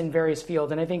interest in various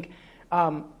fields. And I think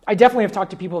I definitely have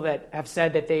talked to people that have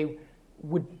said that they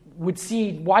would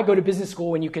see why go to business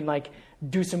school when you can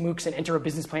do some MOOCs and enter a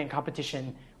business plan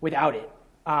competition without it.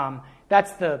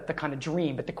 That's the kind of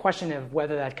dream. But the question of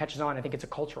whether that catches on, I think it's a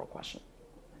cultural question.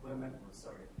 What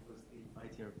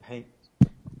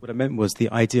I meant was the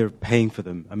idea of paying for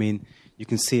them. I mean, you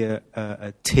can see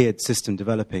a tiered system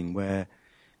developing where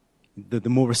the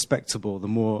more respectable, the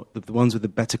ones with the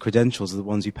better credentials are the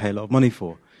ones you pay a lot of money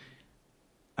for,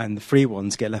 and the free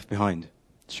ones get left behind.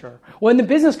 Sure. Well, in the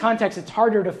business context, it's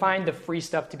harder to find the free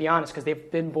stuff, to be honest, because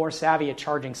they've been more savvy at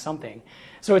charging something.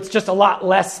 So it's just a lot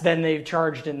less than they've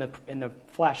charged in the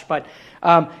flesh. But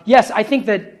yes, I think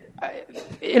that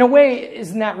in a way,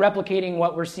 isn't that replicating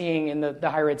what we're seeing in the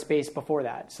higher ed space before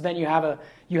that? So then you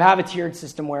have a tiered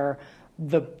system where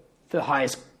the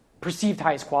perceived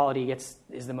highest quality is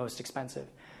the most expensive.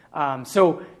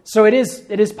 So it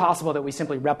is possible that we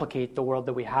simply replicate the world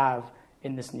that we have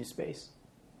in this new space.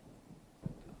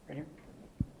 Right here.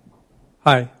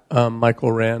 Hi, I'm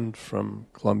Michael Rand from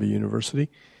Columbia University,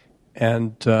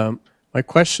 and my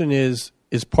question is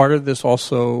part of this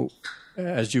also,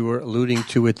 as you were alluding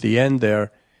to at the end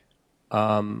there,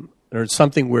 there's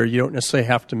something where you don't necessarily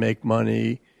have to make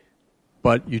money,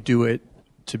 but you do it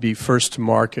to be first to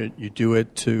market. You do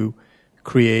it to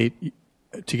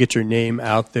to get your name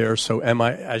out there. So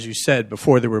as you said,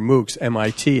 before there were MOOCs,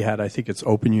 MIT had, I think it's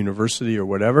Open University or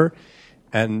whatever,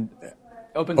 and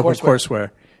Open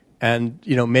courseware. And,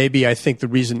 maybe I think the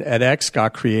reason edX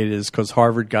got created is because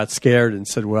Harvard got scared and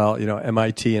said, well,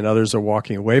 MIT and others are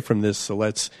walking away from this, so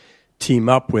let's team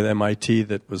up with MIT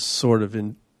that was sort of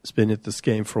been at this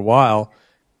game for a while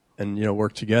and,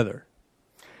 work together.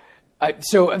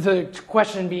 So the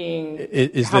question being...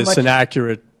 Is this an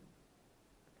accurate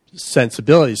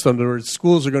sensibility? So in other words,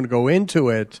 schools are going to go into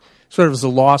it sort of as a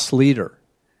loss leader.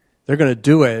 They're going to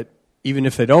do it even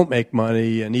if they don't make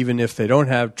money and even if they don't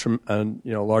have a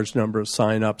large number of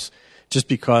sign-ups, just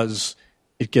because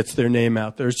it gets their name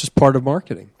out there. It's just part of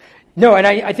marketing. No, and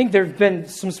I think there have been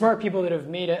some smart people that have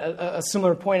made a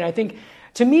similar point. I think,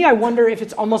 to me, I wonder if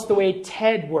it's almost the way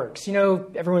TED works. You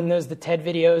know, everyone knows the TED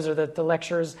videos or the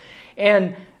lectures.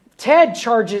 And TED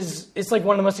charges, it's like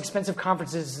one of the most expensive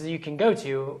conferences that you can go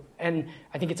to. And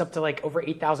I think it's up to like over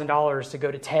 $8,000 to go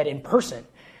to TED in person.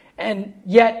 And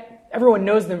yet, everyone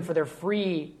knows them for their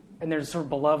free, and they're sort of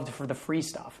beloved for the free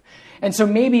stuff. And so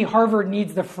maybe Harvard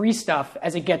needs the free stuff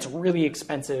as it gets really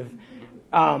expensive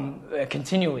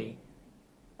continually.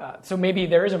 So maybe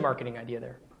there is a marketing idea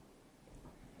there.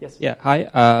 Yes? Yeah, hi.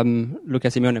 Luca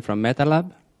Simeone from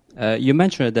MetaLab. You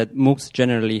mentioned that MOOCs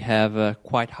generally have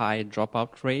quite high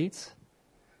dropout rates.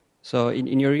 So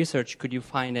in your research, could you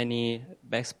find any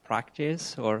best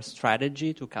practice or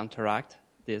strategy to counteract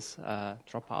this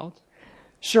dropout?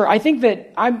 Sure. I think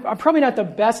that I'm probably not the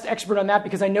best expert on that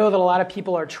because I know that a lot of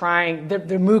people are trying, the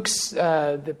MOOCs,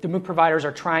 the MOOC providers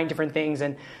are trying different things,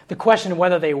 and the question of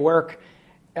whether they work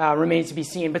remains to be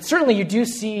seen. But certainly you do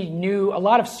see a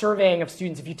lot of surveying of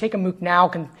students. If you take a MOOC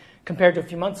now compared to a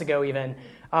few months ago even,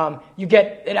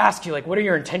 it asks you, like, what are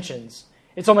your intentions?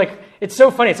 It's so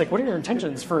funny. It's like, what are your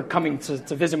intentions for coming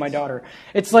to visit my daughter?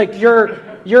 It's like,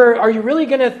 are you really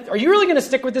gonna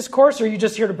stick with this course, or are you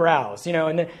just here to browse? You know,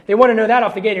 and they want to know that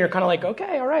off the gate. And you're kind of like,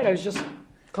 okay, all right, I was just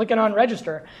clicking on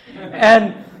register,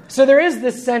 and so there is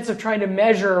this sense of trying to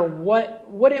measure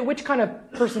which kind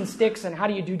of person sticks and how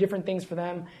do you do different things for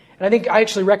them. And I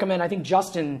actually recommend. I think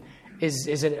Justin is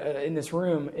in this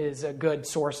room is a good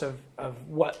source of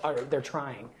what they're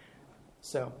trying.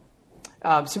 So.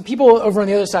 Some people over on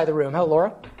the other side of the room. Hello,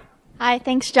 Laura. Hi,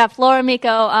 thanks, Jeff. Laura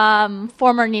Miko,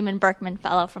 former Neiman Berkman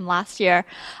fellow from last year.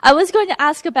 I was going to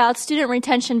ask about student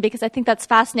retention because I think that's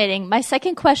fascinating. My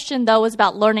second question, though, was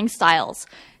about learning styles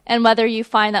and whether you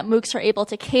find that MOOCs are able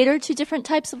to cater to different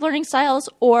types of learning styles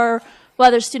or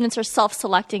whether students are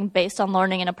self-selecting based on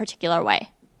learning in a particular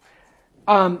way.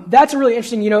 That's really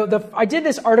interesting. You know, I did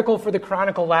this article for the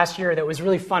Chronicle last year that was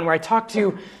really fun, where I talked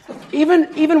to,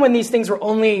 even when these things were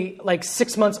only like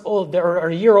 6 months old or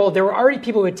a year old, there were already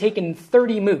people who had taken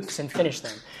 30 MOOCs and finished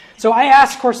them. So I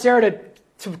asked Coursera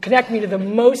to connect me to the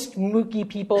most MOOC-y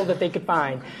people that they could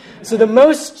find. So the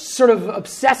most sort of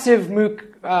obsessive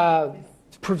MOOC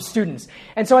students.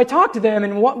 And so I talked to them,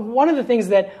 and one of the things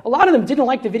that a lot of them didn't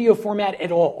like the video format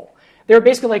at all. They were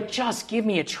basically like, just give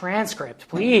me a transcript,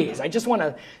 please. I just want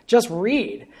to just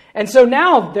read. And so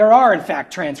now there are, in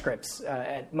fact, transcripts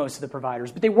at most of the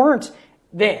providers, but they weren't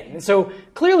then. And so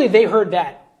clearly they heard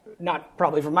that, not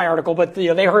probably from my article, but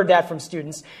they heard that from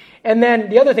students. And then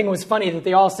the other thing was funny that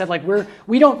they all said, like,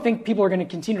 we don't think people are going to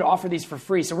continue to offer these for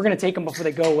free, so we're going to take them before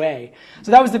they go away.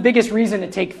 So that was the biggest reason to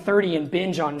take 30 and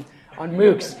binge on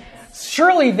MOOCs.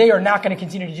 Surely they are not going to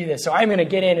continue to do this, so I'm going to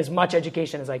get in as much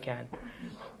education as I can.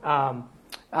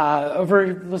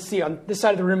 Let's see, on this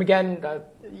side of the room again,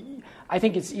 I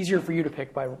think it's easier for you to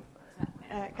pick by...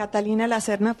 Catalina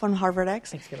Lacerna from Harvard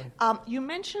X. Thanks, you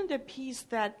mentioned a piece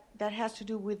that has to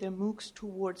do with the MOOCs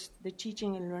towards the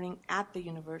teaching and learning at the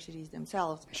universities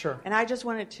themselves. Sure. And I just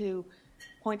wanted to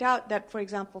point out that, for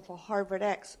example, for Harvard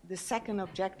X, the second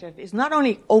objective is not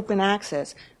only open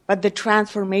access, but the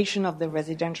transformation of the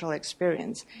residential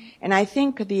experience. And I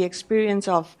think the experience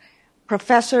of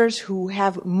professors who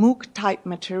have MOOC-type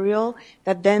material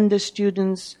that then the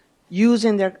students use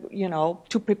in their,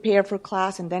 to prepare for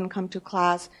class and then come to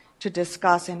class to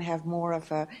discuss and have more of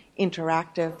an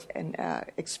interactive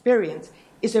experience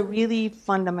is a really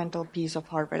fundamental piece of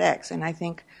Harvard X. And I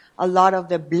think a lot of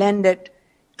the blended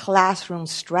classroom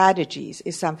strategies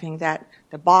is something that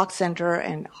the Bach Center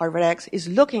and Harvard X is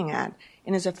looking at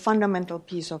and is a fundamental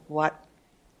piece of what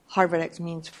Harvard X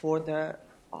means for the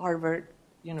Harvard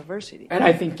University. And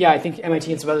I think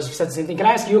MIT and some others have said the same thing. Can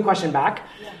I ask you a question back?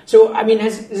 Yeah. So,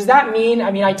 does that mean,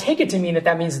 I take it to mean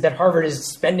that means that Harvard is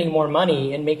spending more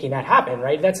money in making that happen,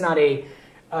 right? That's not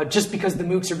just because the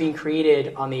MOOCs are being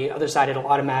created on the other side, it'll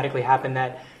automatically happen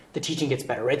that the teaching gets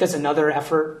better, right? That's another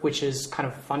effort which is kind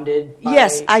of funded by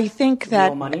Yes, I think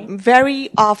that money. Very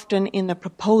often in the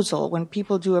proposal, when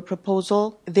people do a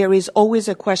proposal, there is always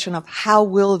a question of how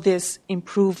will this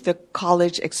improve the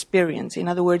college experience? In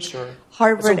other words, sure.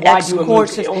 Harvard so why X do a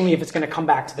courses... MOOC only if it's going to come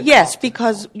back to the Yes, top?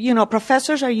 because,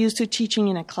 professors are used to teaching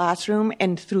in a classroom,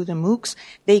 and through the MOOCs,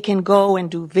 they can go and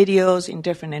do videos in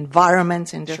different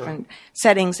environments, in different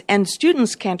settings, and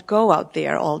students can't go out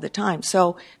there all the time.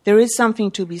 So there is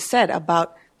something to be said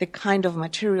about the kind of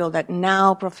material that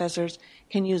now professors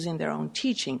can use in their own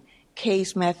teaching,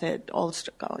 case method,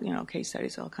 case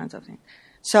studies, all kinds of things.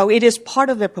 So it is part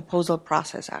of the proposal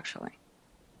process, actually,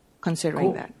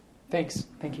 considering that. Thanks.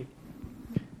 Thank you.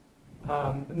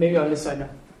 Maybe on this side now.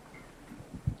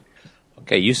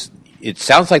 Okay, it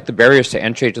sounds like the barriers to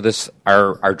entry to this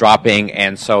are dropping,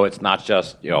 and so it's not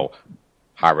just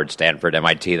Harvard, Stanford,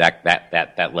 MIT,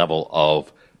 that level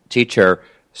of teacher.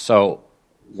 So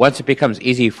once it becomes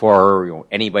easy for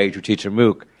anybody to teach a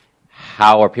MOOC,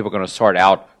 how are people going to sort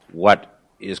out what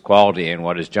is quality and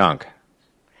what is junk?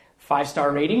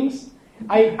 5-star ratings?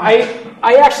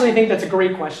 I actually think that's a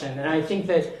great question, and I think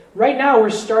that right now we're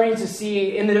starting to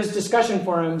see in those discussion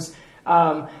forums.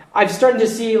 I've started to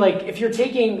see, like, if you're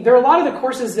taking, there are a lot of the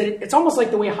courses that it's almost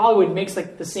like the way Hollywood makes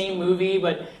like the same movie,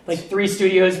 but like 3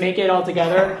 studios make it all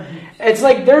together. It's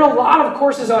like there are a lot of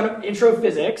courses on intro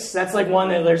physics. That's like one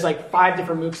that there's like 5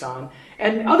 different MOOCs on.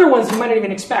 And other ones you might not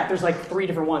even expect. There's like 3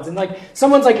 different ones. And like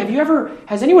someone's like,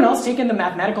 has anyone else taken the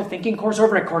mathematical thinking course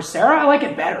over at Coursera? I like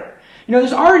it better.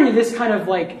 There's already this kind of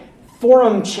like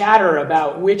forum chatter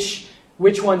about which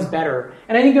one's better.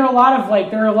 And I think there are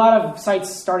a lot of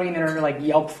sites starting that are like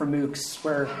Yelp for MOOCs,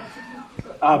 where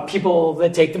people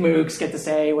that take the MOOCs get to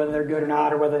say whether they're good or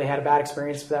not, or whether they had a bad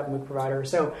experience with that MOOC provider.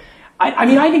 So, I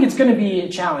think it's going to be a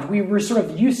challenge. We're sort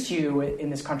of used to, in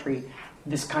this country,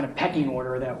 this kind of pecking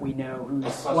order that we know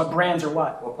what brands are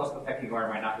what. Well, plus the pecking order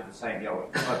might not be the same.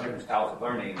 Because different styles of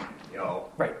learning,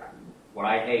 right. What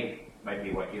I hate might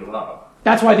be what you love.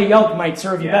 That's why the Yelp might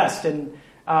serve you best, and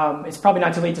it's probably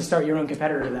not too late to start your own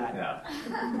competitor to that.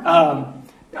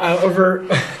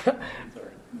 Yeah.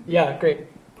 Yeah, great.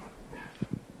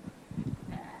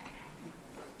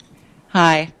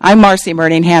 Hi, I'm Marcy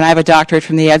Merdingham. I have a doctorate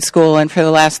from the Ed School, and for the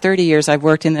last 30 years I've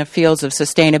worked in the fields of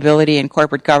sustainability and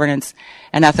corporate governance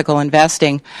and ethical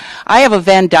investing. I have a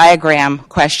Venn diagram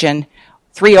question,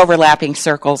 3 overlapping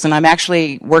circles, and I'm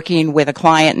actually working with a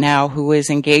client now who is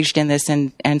engaged in this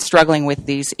and struggling with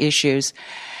these issues.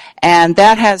 And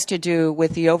that has to do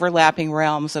with the overlapping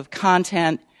realms of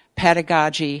content,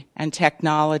 pedagogy, and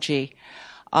technology.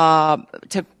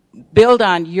 To build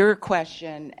on your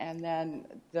question and then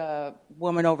the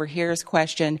woman over here's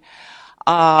question,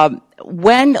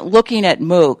 when looking at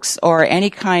MOOCs or any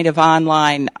kind of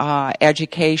online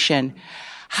education,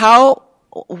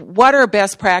 what are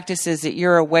best practices that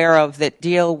you're aware of that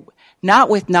deal not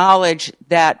with knowledge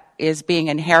that is being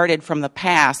inherited from the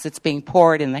past, that's being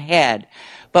poured in the head,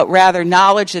 but rather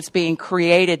knowledge that's being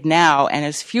created now and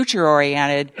is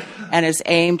future-oriented and is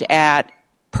aimed at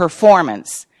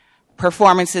performance?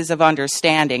 Performances of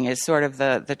understanding is sort of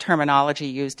the terminology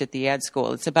used at the Ed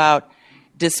School. It's about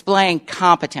displaying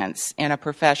competence in a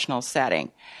professional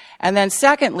setting. And then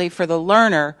secondly, for the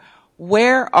learner,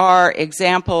 where are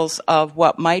examples of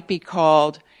what might be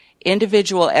called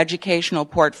individual educational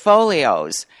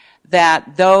portfolios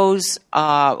that those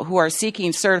who are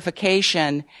seeking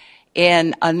certification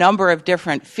in a number of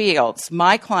different fields?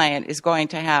 My client is going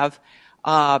to have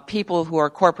people who are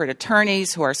corporate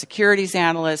attorneys, who are securities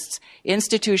analysts,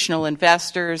 institutional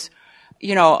investors,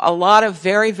 a lot of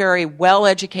very, very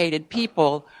well-educated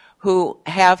people who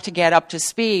have to get up to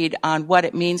speed on what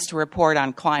it means to report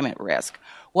on climate risk,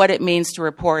 what it means to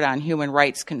report on human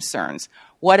rights concerns,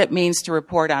 what it means to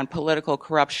report on political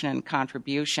corruption and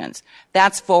contributions.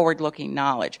 That's forward-looking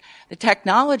knowledge. The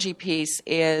technology piece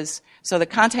the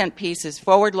content piece is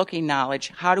forward-looking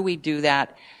knowledge. How do we do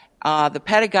that? The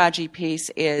pedagogy piece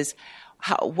is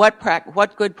what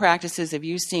good practices have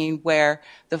you seen where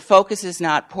the focus is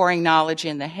not pouring knowledge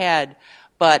in the head,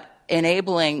 but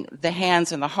enabling the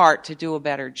hands and the heart to do a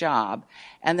better job?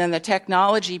 And then the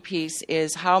technology piece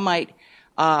is how might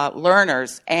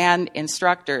learners and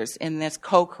instructors in this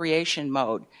co-creation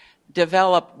mode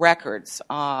develop records,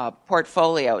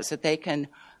 portfolios that they can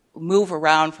move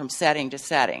around from setting to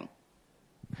setting?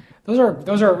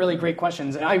 Those are really great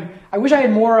questions, and I wish I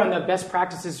had more on the best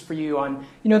practices for you on,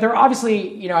 there are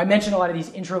obviously, I mentioned a lot of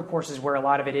these intro courses where a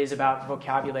lot of it is about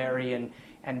vocabulary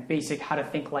and basic how to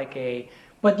think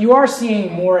but you are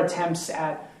seeing more attempts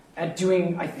at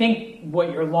doing, I think,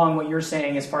 what you're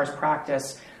saying as far as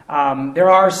practice. There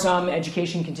are some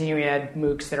education continuing ed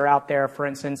MOOCs that are out there, for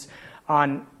instance,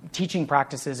 on teaching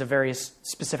practices of various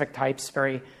specific types,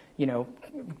 very,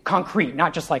 concrete,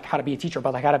 not just like how to be a teacher,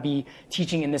 but like how to be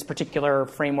teaching in this particular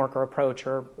framework or approach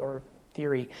or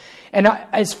theory. And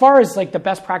as far as like the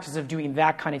best practice of doing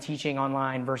that kind of teaching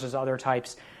online versus other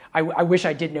types, I wish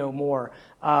I did know more.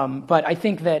 But I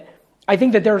think that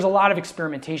there's a lot of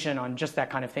experimentation on just that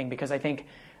kind of thing, because I think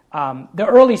the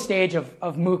early stage of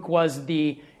MOOC was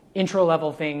the intro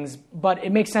level things, but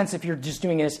it makes sense if you're just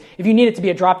doing this. If you need it to be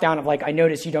a drop down of like, I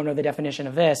notice you don't know the definition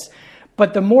of this.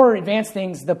 But the more advanced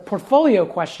things, the portfolio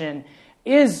question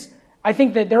is, I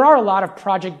think that there are a lot of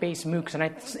project-based MOOCs,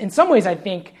 and in some ways I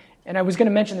think and I was going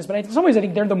to mention this, but in some ways I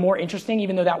think they're the more interesting,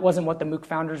 even though that wasn't what the MOOC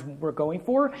founders were going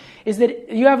for, is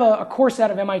that you have a course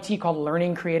out of MIT called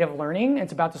Learning Creative Learning.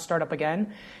 It's about to start up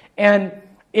again. And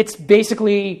it's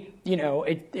basically,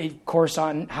 a course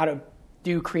on how to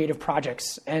do creative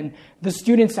projects. And the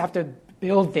students have to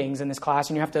build things in this class,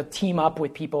 and you have to team up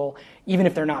with people, even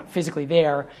if they're not physically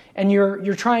there. And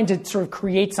you're trying to sort of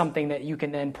create something that you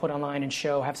can then put online and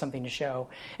have something to show.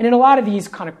 And in a lot of these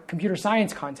kind of computer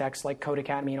science contexts, like Code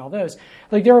Academy and all those,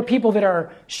 like there are people that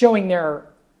are showing their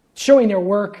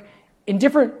work in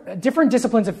different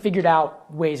disciplines have figured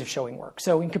out ways of showing work.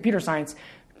 So in computer science,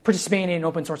 participating in an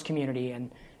open source community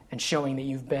and showing that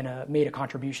you've made a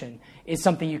contribution is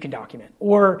something you can document.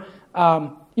 Or,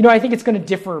 I think it's going to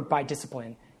differ by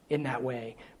discipline in that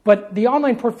way. But the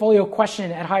online portfolio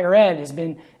question at higher ed has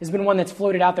been one that's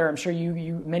floated out there. I'm sure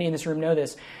you many in this room know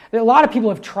this. A lot of people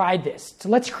have tried this. So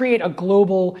let's create a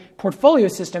global portfolio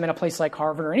system in a place like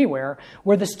Harvard or anywhere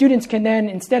where the students can then,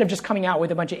 instead of just coming out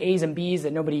with a bunch of A's and B's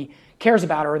that nobody cares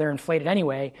about or they're inflated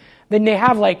anyway, then they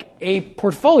have like a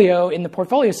portfolio in the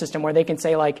portfolio system where they can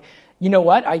say like, you know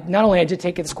what? Not only I did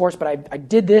take this course, but I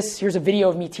did this. Here's a video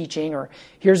of me teaching, or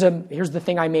here's the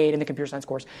thing I made in the computer science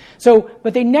course. So,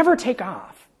 but they never take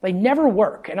off. They never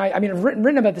work. And I've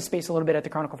written about this space a little bit at the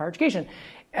Chronicle of Higher Education.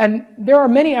 And there are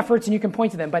many efforts, and you can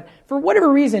point to them. But for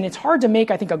whatever reason, it's hard to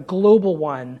make, I think, a global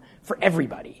one for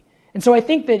everybody. And so I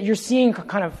think that you're seeing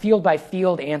kind of field by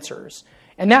field answers,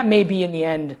 and that may be in the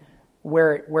end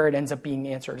where it ends up being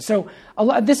answered. So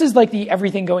this is like the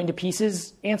everything going to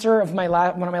pieces answer of one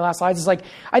of my last slides. Is like,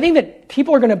 I think that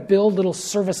people are going to build little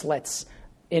servicelets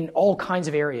in all kinds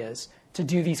of areas to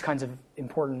do these kinds of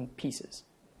important pieces.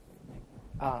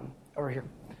 Over here.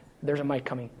 There's a mic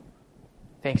coming.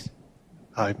 Thanks.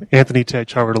 Hi, Anthony Tech,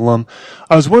 Harvard alum.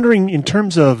 I was wondering, in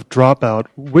terms of dropout,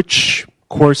 which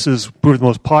courses were the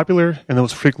most popular and the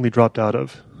most frequently dropped out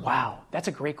of? Wow, that's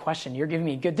a great question. You're giving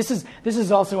me good. This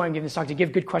is also why I'm giving this talk, to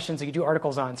give good questions I can do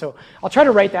articles on. So I'll try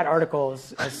to write that article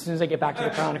as soon as I get back to the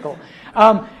Chronicle.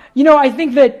 I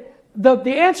think that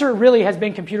the answer really has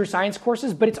been computer science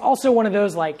courses, but it's also one of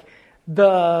those like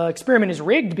the experiment is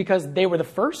rigged because they were the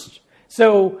first.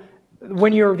 So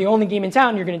when you're the only game in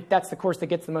town, that's the course that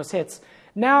gets the most hits.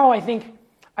 Now I think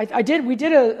we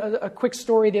did a quick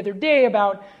story the other day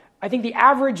about, I think the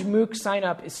average MOOC sign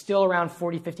up is still around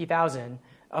 50,000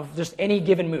 of just any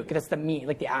given MOOC. That's the mean,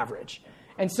 like the average.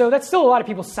 And so that's still a lot of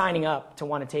people signing up to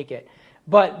want to take it.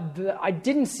 But I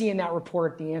didn't see in that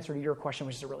report the answer to your question,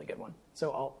 which is a really good one.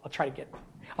 So I'll try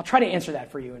to answer that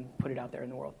for you and put it out there in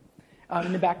the world.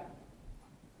 In the back.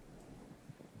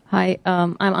 Hi,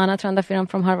 I'm Anna Trandafiram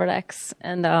from Harvard X.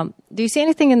 And do you see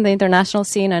anything in the international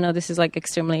scene? I know this is like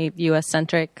extremely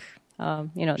US-centric. Sure.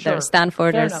 There's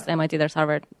Stanford, Fair there's enough. MIT, there's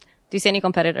Harvard. Do you see any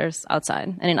competitors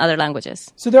outside and in other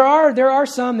languages? So there are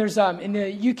some. There's in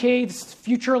the UK,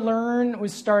 Future Learn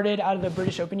was started out of the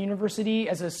British Open University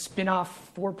as a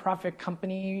spin-off for-profit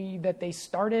company that they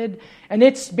started, and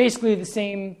it's basically the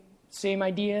same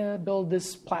idea: build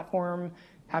this platform,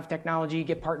 have technology,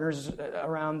 get partners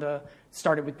around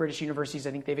started with British universities.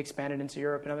 I think they've expanded into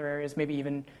Europe and other areas, maybe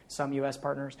even some US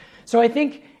partners. So I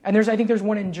think there's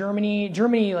one in Germany.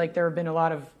 Germany, like there have been a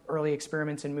lot of early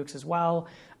experiments in MOOCs as well.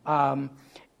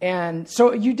 And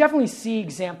so you definitely see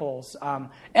examples.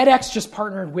 edX just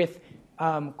partnered with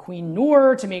Queen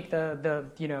Noor to make the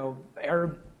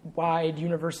Arab-wide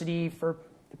university for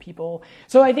the people.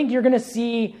 So I think you're going to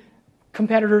see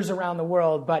competitors around the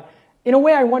world, but in a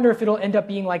way, I wonder if it'll end up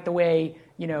being like the way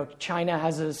China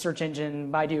has a search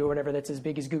engine, Baidu or whatever, that's as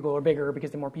big as Google or bigger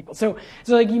because there are more people. So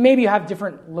like you have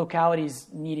different localities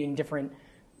needing different,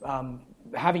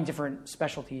 having different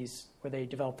specialties where they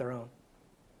develop their own.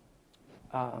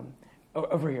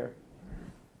 Over here.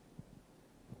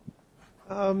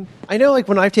 I know, like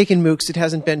when I've taken MOOCs, it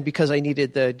hasn't been because I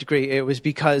needed the degree. It was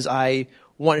because I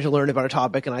wanted to learn about a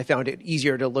topic, and I found it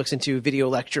easier to listen to video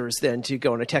lectures than to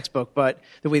go in a textbook. But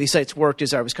the way these sites worked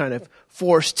is I was kind of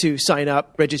forced to sign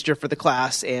up, register for the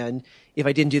class, and if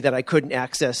I didn't do that, I couldn't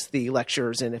access the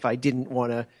lectures. And if I didn't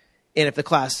want to, and if the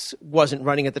class wasn't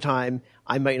running at the time,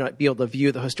 I might not be able to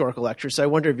view the historical lectures. So I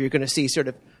wonder if you're going to see sort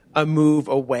of a move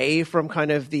away from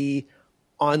kind of the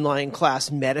online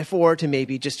class metaphor to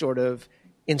maybe just sort of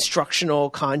instructional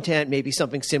content, maybe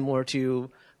something similar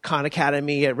to Khan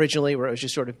Academy originally, where it was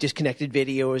just sort of disconnected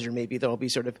videos, or maybe there'll be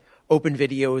sort of open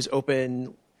videos,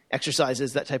 open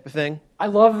exercises, that type of thing? I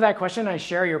love that question. I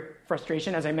share your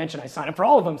frustration. As I mentioned, I sign up for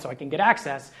all of them so I can get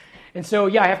access. And so,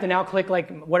 yeah, I have to now click, like,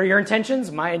 what are your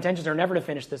intentions? My intentions are never to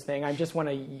finish this thing. I just want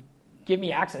to give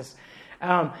me access.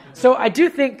 So I do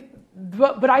think,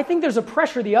 but I think there's a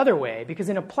pressure the other way, because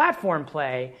in a platform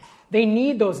play, they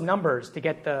need those numbers to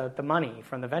get the money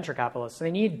from the venture capitalists. So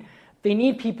they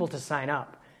need people to sign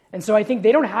up. And so I think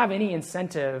they don't have any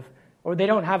incentive, or they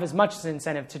don't have as much as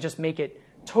incentive to just make it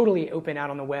totally open out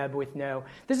on the web with no.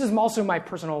 This is also my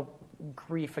personal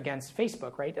grief against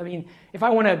Facebook, right? I mean, if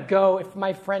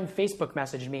my friend Facebook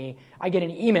messaged me, I get an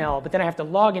email, but then I have to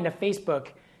log into Facebook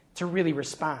to really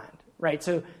respond, right?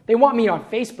 So they want me on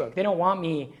Facebook. They don't want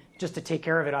me just to take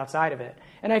care of it outside of it.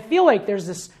 And I feel like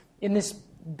there's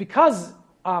because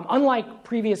unlike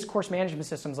previous course management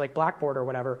systems like Blackboard or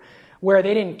whatever, where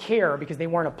they didn't care because they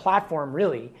weren't a platform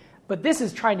really, but this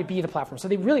is trying to be the platform. So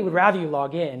they really would rather you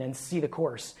log in and see the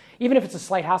course. Even if it's a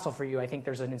slight hassle for you, I think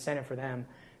there's an incentive for them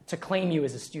to claim you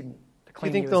as a student. Do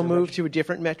you think they'll move to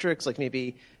different metrics, like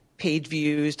maybe page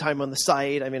views, time on the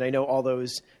site? I mean, I know all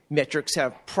those metrics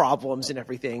have problems and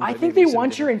everything. I think they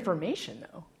want your information,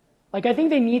 though. Like, I think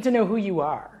they need to know who you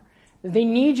are. They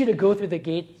need you to go through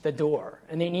the door.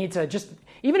 And they need to just,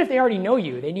 even if they already know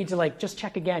you, they need to just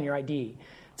check again your ID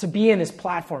to be in this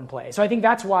platform play. So I think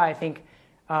that's why I think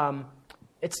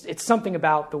it's something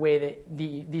about the way that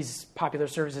these popular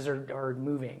services are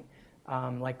moving.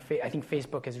 I think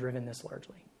Facebook has driven this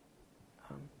largely.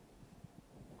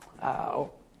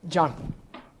 John.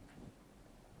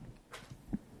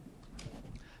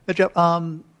 Hey, Jeff, I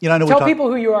know Tell people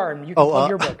who you are, and you can plug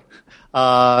your book.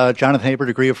 Jonathan Haber,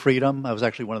 Degree of Freedom. I was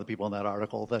actually one of the people in that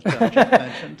article that Jeff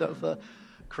mentioned of the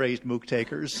crazed MOOC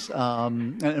takers.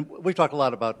 And we've talked a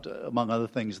lot about, among other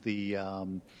things,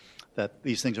 that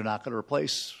these things are not going to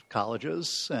replace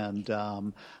colleges. And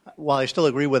while I still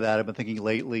agree with that, I've been thinking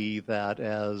lately that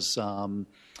as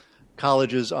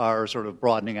colleges are sort of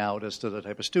broadening out as to the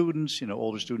type of students,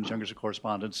 older students, younger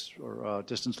correspondents, or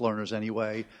distance learners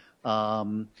anyway,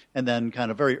 and then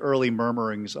kind of very early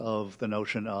murmurings of the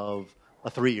notion of a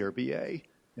 3-year BA.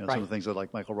 Some of the things that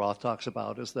like Michael Roth talks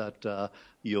about is that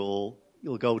you'll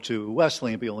go to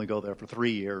Wesleyan, but you only go there for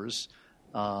 3 years.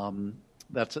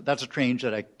 That's a change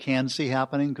that I can see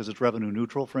happening because it's revenue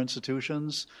neutral for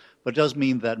institutions, but it does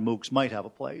mean that MOOCs might have a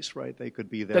place, right? They could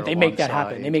be there. That they make that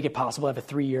happen. They make it possible to have a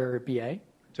 3-year BA.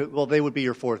 They would be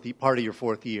part of your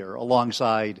 4th year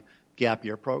alongside gap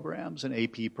year programs and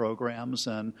AP programs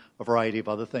and a variety of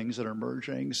other things that are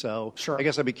emerging. So sure. I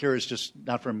guess I'd be curious, just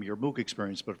not from your MOOC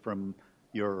experience, but from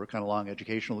your kind of long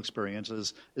educational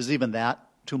experiences, is even that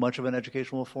too much of an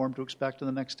educational reform to expect in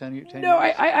the next 10 years? No,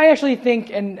 I actually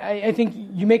think, and I think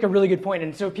you make a really good point.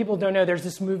 And so people don't know, there's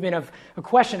this movement of a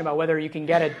question about whether you can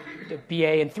get a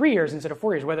BA in 3 years instead of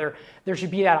 4 years, whether there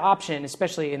should be that option,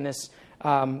 especially in this,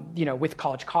 with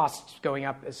college costs going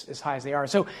up as high as they are.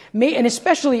 So, and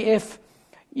especially if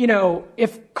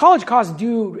college costs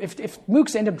if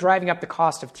MOOCs end up driving up the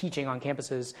cost of teaching on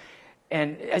campuses.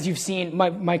 And as you've seen,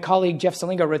 my colleague Jeff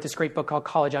Salingo wrote this great book called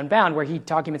College Unbound, where he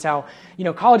documents how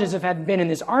colleges have been in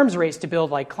this arms race to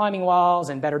build like climbing walls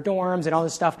and better dorms and all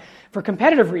this stuff for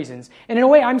competitive reasons. And in a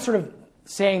way, I'm sort of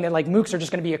saying that like MOOCs are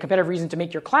just going to be a competitive reason to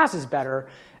make your classes better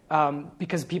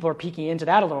because people are peeking into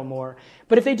that a little more.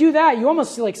 But if they do that, you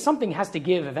almost feel like something has to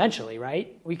give eventually,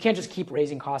 right? We can't just keep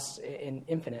raising costs in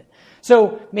infinite.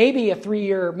 So maybe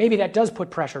maybe that does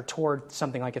put pressure toward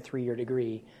something like a 3-year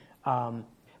degree.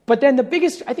 But then the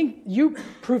biggest, I think you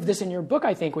proved this in your book,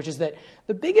 I think, which is that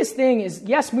the biggest thing is,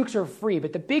 yes, MOOCs are free,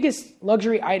 but the biggest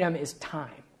luxury item is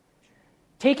time.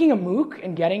 Taking a MOOC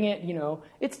and getting it,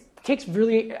 it takes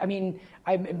really, I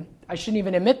shouldn't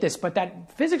even admit this, but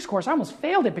that physics course, I almost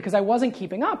failed it because I wasn't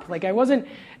keeping up. I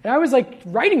was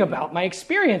writing about my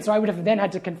experience, so I would have then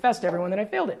had to confess to everyone that I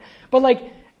failed it. But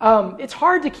it's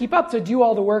hard to keep up to do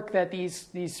all the work that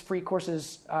these free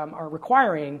courses are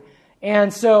requiring.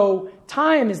 And so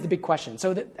time is the big question.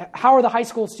 So how are the high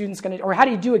school students going to, or how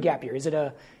do you do a gap year? Is it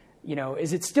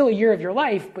is it still a year of your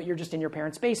life, but you're just in your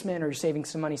parents' basement or you're saving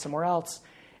some money somewhere else?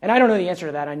 And I don't know the answer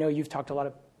to that. I know you've talked to a lot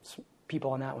of people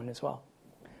on that one as well.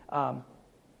 How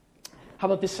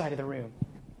about this side of the room?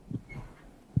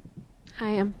 Hi,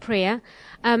 I'm Priya.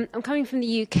 I'm coming from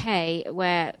the UK,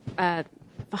 where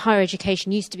higher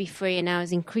education used to be free and now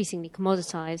is increasingly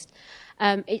commoditized.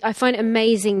 I find it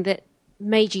amazing that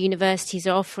major universities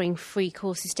are offering free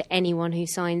courses to anyone who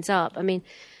signs up.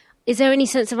 Is there any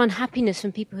sense of unhappiness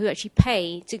from people who actually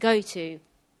pay to go to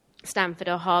Stanford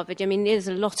or Harvard? There's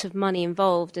a lot of money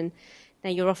involved, and now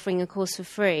you're offering a course for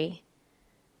free.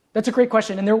 That's a great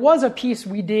question. And there was a piece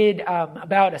we did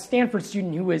about a Stanford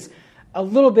student who was a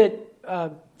little bit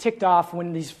ticked off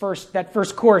when that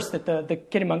first course that the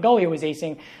kid in Mongolia was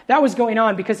acing, that was going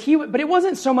on because but it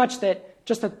wasn't so much that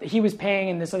he was paying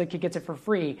and this other kid gets it for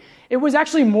free. It was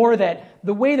actually more that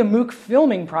the way the MOOC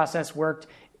filming process worked,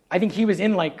 I think he was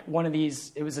in like one of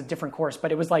these, it was a different course,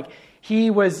 but it was like, he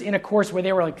was in a course where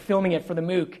they were like filming it for the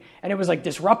MOOC, and it was like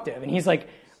disruptive. And he's like,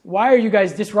 why are you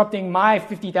guys disrupting my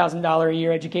 $50,000 a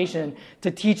year education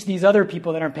to teach these other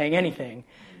people that aren't paying anything?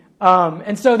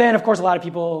 And so then, of course, a lot of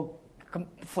people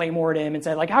flame ward him and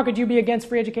said, like, how could you be against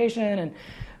free education? And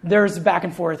there's back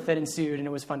and forth that ensued, and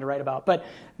it was fun to write about. But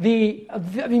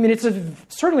it's a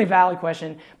certainly valid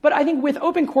question. But I think with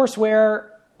OpenCourseWare,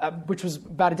 which was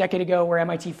about a decade ago, where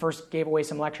MIT first gave away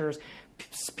some lectures,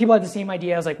 people had the same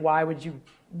idea. I was like,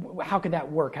 how could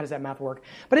that work? How does that math work?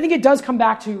 But I think it does come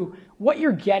back to what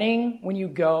you're getting when you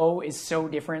go is so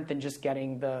different than just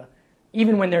getting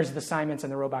even when there's the assignments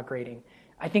and the robot grading.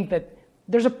 I think that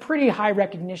there's a pretty high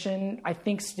recognition, I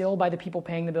think still by the people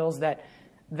paying the bills, that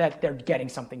they're getting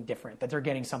something different, that they're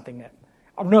getting something that,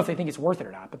 I don't know if they think it's worth it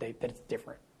or not, but that it's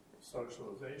different.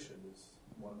 Socialization is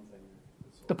one thing.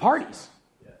 The parties.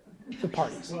 The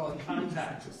parties. Well, in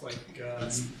contact, it's like,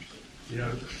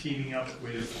 teaming up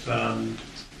with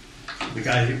the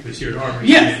guy who was here at Harvard.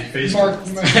 Yeah, Mark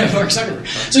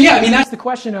Zuckerberg. So yeah, I mean, that's the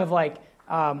question of like,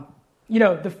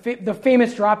 the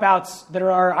famous dropouts that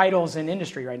are our idols in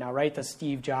industry right now, right? The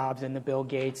Steve Jobs and the Bill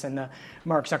Gates and the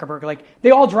Mark Zuckerberg, like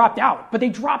they all dropped out, but they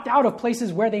dropped out of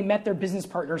places where they met their business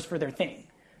partners for their thing.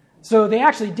 So they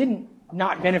actually didn't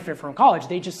not benefit from college.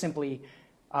 They just simply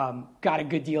got a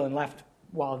good deal and left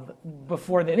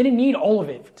before they didn't need all of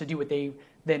it to do what they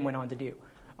then went on to do.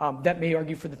 That may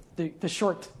argue for the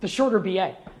shorter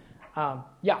BA.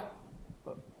 Yeah.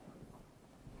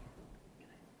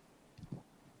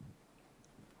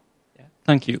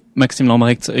 Thank you. Maxime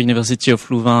Lambrecht, University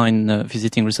of Louvain, and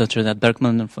visiting researcher at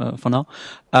Berkman for now.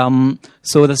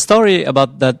 So the story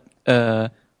about that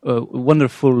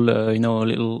wonderful,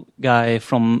 little guy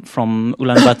from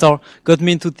Ulaanbaatar got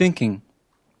me into thinking.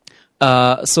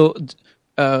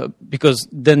 Because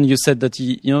then you said that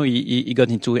he got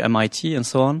into MIT and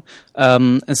so on.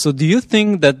 And so do you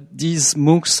think that these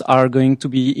MOOCs are going to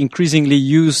be increasingly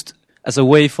used as a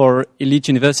way for elite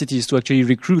universities to actually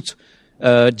recruit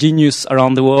genius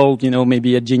around the world,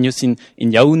 maybe a genius in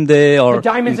Yaoundé or in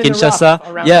Kinshasa?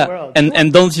 The world.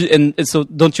 And so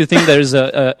don't you think there is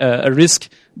a risk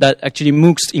that actually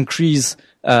MOOCs increase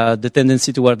the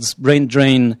tendency towards brain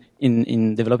drain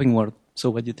in developing world?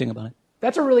 So what do you think about it?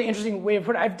 That's a really interesting way of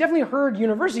putting it. I've definitely heard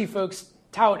university folks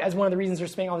tout as one of the reasons they're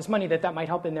spending all this money that might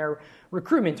help in their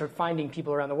recruitment or finding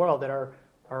people around the world that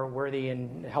are worthy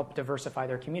and help diversify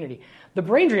their community. The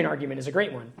brain drain argument is a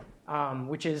great one,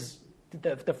 which is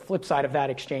the flip side of that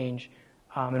exchange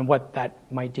and what that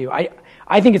might do.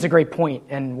 I think it's a great point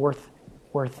and worth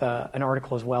an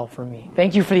article as well from me.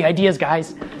 Thank you for the ideas,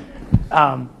 guys.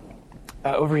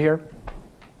 Over here.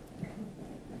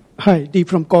 Hi, Deep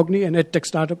from Cogni, an edtech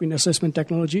startup in assessment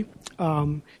technology.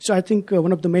 So I think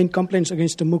one of the main complaints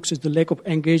against the MOOCs is the lack of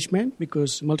engagement,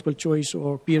 because multiple choice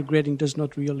or peer grading does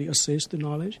not really assess the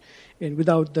knowledge. And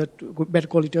without that better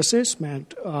quality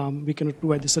assessment, we cannot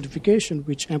provide the certification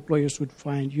which employers would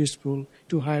find useful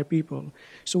to hire people.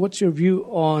 So what's your view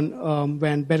on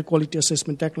when better quality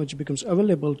assessment technology becomes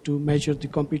available to measure the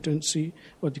competency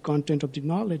or the content of the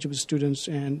knowledge of the students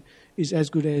and is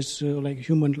as good as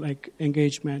human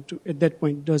engagement? At that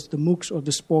point, does the MOOCs or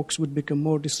the spokes would become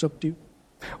more disruptive?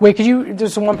 Wait,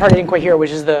 there's one part I didn't quite hear,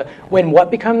 which is when what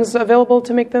becomes available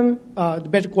to make them? The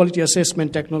better quality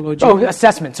assessment technology. Oh,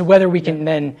 assessment. So whether we can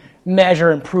then measure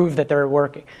and prove that they're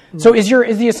working. Right. So is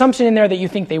the assumption in there that you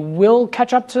think they will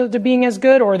catch up to being as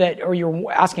good, or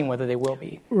you're asking whether they will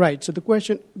be? Right. So the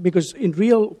question, because in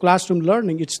real classroom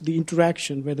learning, it's the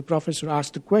interaction where the professor asks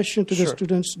the question to the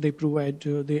students,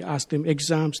 they ask them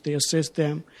exams, they assess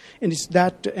them, and it's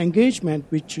that engagement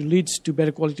which leads to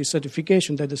better quality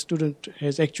certification that the student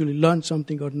has actually learned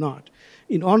something or not.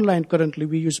 In online, currently,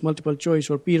 we use multiple choice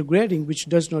or peer grading, which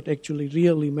does not actually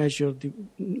really measure the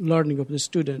learning of the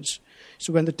students.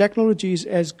 So when the technology is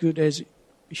as good as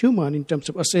human in terms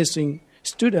of assessing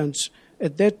students,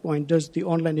 at that point, does the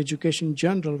online education in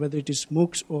general, whether it is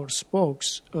MOOCs or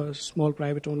spokes, a small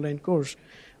private online course,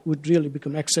 would really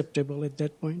become acceptable at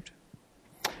that point?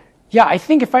 Yeah, I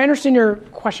think if I understand your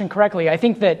question correctly, I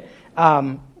think that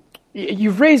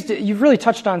you've really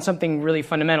touched on something really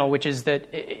fundamental, which is that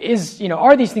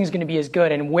are these things going to be as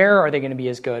good, and where are they going to be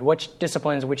as good? Which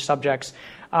disciplines, which subjects?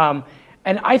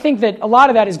 And I think that a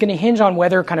lot of that is going to hinge on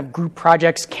whether kind of group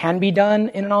projects can be done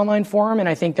in an online forum, and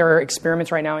I think there are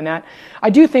experiments right now in that. I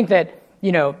do think that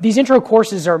these intro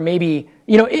courses are maybe,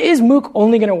 is MOOC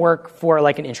only going to work for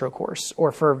like an intro course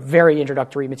or for very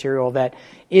introductory material that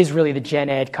is really the gen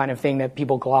ed kind of thing that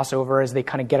people gloss over as they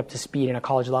kind of get up to speed in a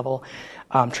college level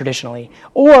traditionally?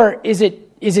 Or is it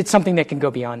is it something that can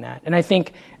go beyond that? And I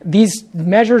think these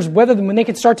measures, when they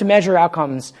can start to measure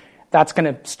outcomes, that's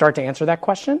going to start to answer that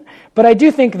question. But I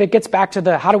do think that gets back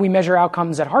to how do we measure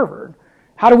outcomes at Harvard?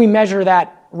 How do we measure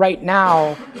that right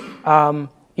now?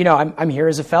 I'm here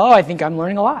as a fellow. I think I'm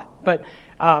learning a lot. But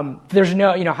there's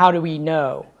no, how do we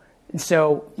know? And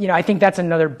so, I think that's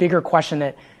another bigger question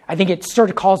that I think it sort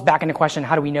of calls back into question,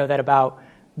 how do we know that about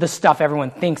the stuff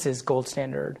everyone thinks is gold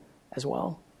standard as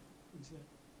well?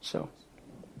 So,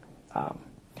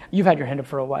 you've had your hand up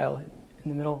for a while in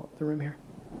the middle of the room here.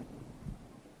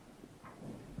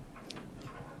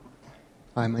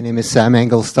 Hi, my name is Sam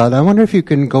Engelstad. I wonder if you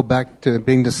can go back to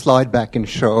bring the slide back and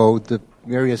show the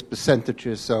various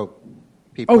percentages of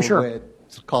people with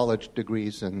college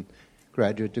degrees and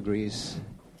graduate degrees.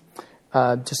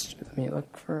 Just let me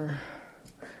look for...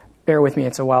 Bear with me,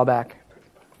 it's a while back.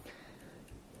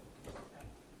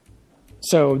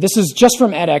 So this is just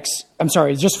from edX. I'm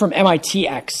sorry, just from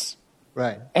MIT-X.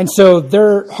 Right. And so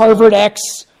their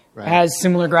Harvard-X has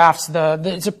similar graphs.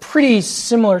 It's a pretty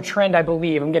similar trend, I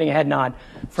believe. I'm getting a head nod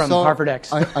from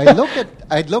Harvard-X. I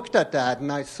looked at that,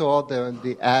 and I saw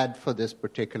the ad for this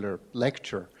particular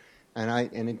lecture.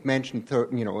 And it mentioned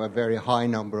a very high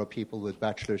number of people with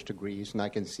bachelor's degrees, and I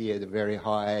can see a very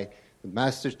high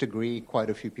master's degree, quite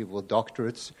a few people with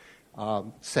doctorates,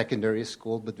 secondary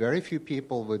school, but very few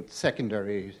people with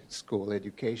secondary school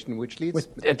education, which leads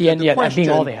at the end, question being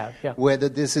all they have, whether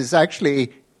this is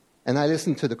actually, and I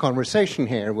listened to the conversation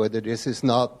here, whether this is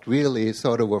not really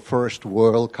sort of a first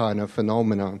world kind of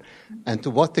phenomenon, and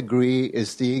to what degree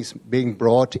is these being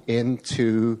brought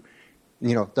into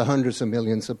the hundreds of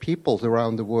millions of people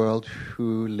around the world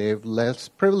who live less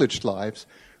privileged lives,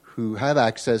 who have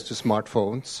access to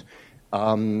smartphones,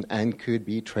 and could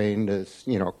be trained as,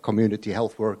 community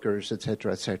health workers, et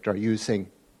cetera, using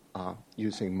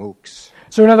MOOCs.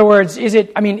 So in other words, is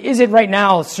it right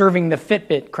now serving the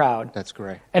Fitbit crowd? That's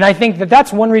correct. And I think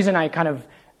that's one reason I kind of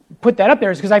put that up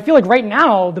there is because I feel like right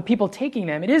now, the people taking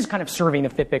them, it is kind of serving the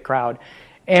Fitbit crowd.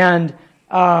 And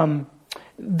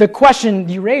the question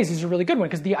you raise is a really good one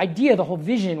because the idea, the whole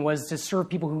vision was to serve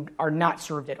people who are not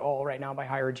served at all right now by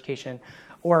higher education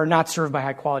or are not served by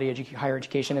high-quality higher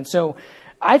education. And so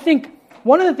I think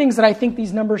one of the things that I think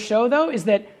these numbers show, though, is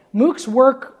that MOOCs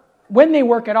work, when they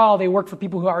work at all, they work for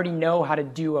people who already know how to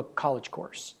do a college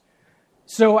course.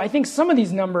 So I think some of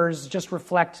these numbers just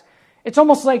reflect, it's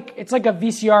almost like, it's like a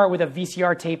VCR with a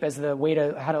VCR tape as the way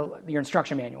to, your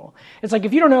instruction manual. It's like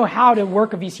if you don't know how to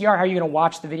work a VCR, how are you going to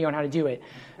watch the video on how to do it?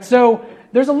 So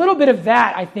there's a little bit of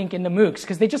that, I think, in the MOOCs,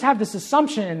 because they just have this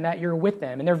assumption that you're with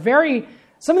them. And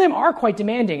some of them are quite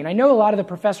demanding. And I know a lot of the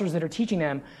professors that are teaching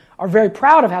them are very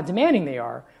proud of how demanding they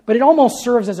are, but it almost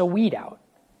serves as a weed out.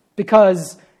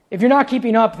 Because if you're not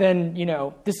keeping up, then,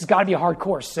 this has got to be a hard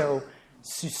course. So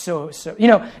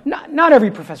not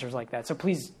every professor is like that. So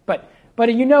please, but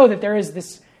that there is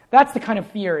this, that's the kind of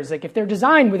fear is like if they're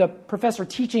designed with a professor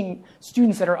teaching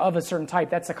students that are of a certain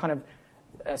type, that's the kind of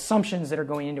assumptions that are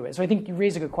going into it. So I think you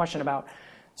raise a good question about,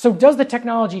 so does the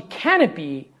technology, can it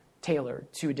be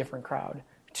tailored to a different crowd,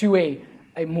 to a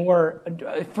more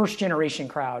first generation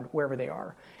crowd, wherever they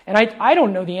are? And I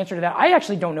don't know the answer to that. I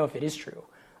actually don't know if it is true.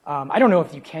 I don't know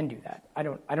if you can do that. I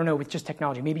don't know with just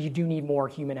technology. Maybe you do need more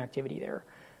human activity there.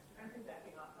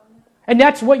 And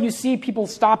that's what you see people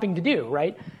stopping to do,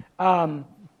 right?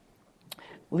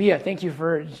 Leah, thank you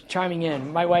for chiming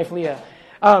in. My wife, Leah,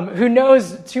 who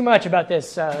knows too much about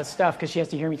this stuff because she has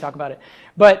to hear me talk about it.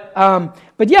 But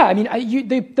yeah,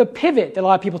 the pivot that a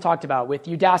lot of people talked about with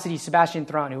Udacity's Sebastian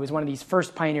Thrun, who was one of these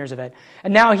first pioneers of it,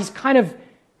 and now he's kind of,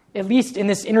 at least in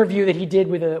this interview that he did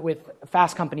with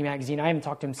Fast Company magazine, I haven't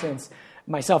talked to him since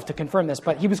myself to confirm this,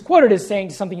 but he was quoted as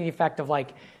saying something to the effect of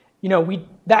like,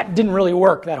 that didn't really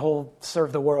work, that whole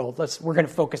serve the world. We're going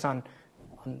to focus on,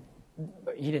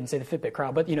 he didn't say the Fitbit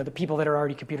crowd, but the people that are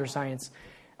already computer science,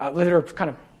 that are kind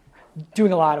of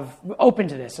doing a lot of, open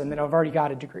to this and that have already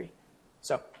got a degree.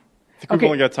 So, I think we've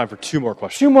only got time for 2 more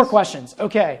questions. 2 more questions,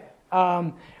 okay.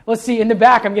 Let's see, in the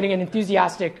back I'm getting an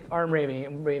enthusiastic arm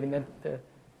waving.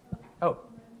 Oh.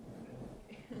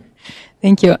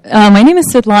 Thank you. My name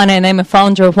is Svetlana, and I'm a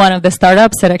founder of one of the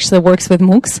startups that actually works with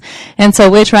MOOCs. And so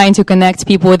we're trying to connect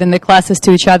people within the classes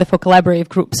to each other for collaborative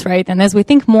groups, right? And as we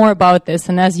think more about this,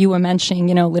 and as you were mentioning,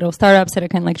 little startups that are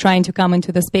kind of like trying to come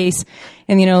into the space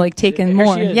and, take in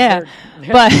more. Yeah.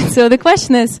 But so the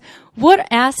question is, what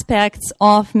aspects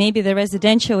of maybe the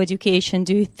residential education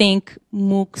do you think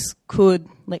MOOCs could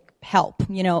help,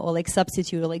 or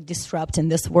substitute or disrupt in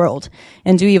this world?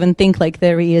 And do you even think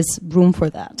there is room for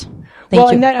that? Thank you.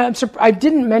 And that I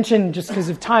didn't mention, just because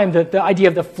of time, the idea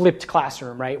of the flipped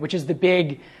classroom, right? Which is the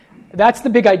big That's the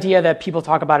big idea that people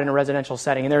talk about in a residential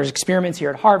setting. And there's experiments here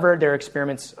at Harvard, there are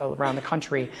experiments around the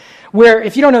country, where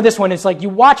if you don't know this one, it's like you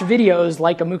watch videos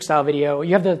like a MOOC-style video.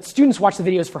 You have the students watch the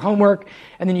videos for homework,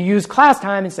 and then you use class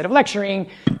time instead of lecturing,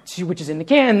 which is in the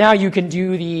can. Now you can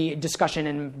do the discussion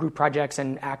and group projects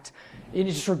and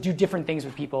just sort of do different things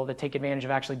with people that take advantage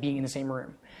of actually being in the same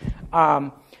room.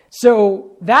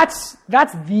 So that's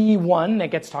the one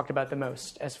that gets talked about the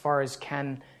most as far as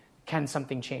can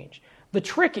something change. The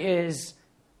trick is,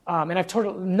 and I've told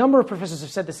a number of professors have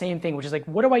said the same thing, which is like,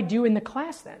 what do I do in the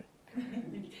class then?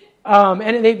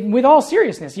 And with all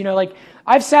seriousness, like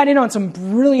I've sat in on some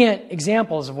brilliant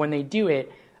examples of when they do it.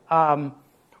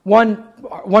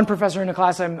 One professor in a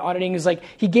class I'm auditing is like,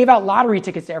 he gave out lottery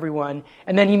tickets to everyone,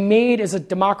 and then he made, as a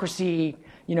democracy,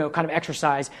 kind of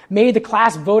exercise, made the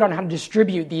class vote on how to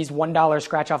distribute these $1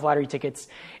 scratch-off lottery tickets,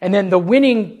 and then the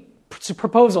winning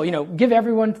proposal, give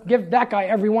that guy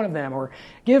every one of them, or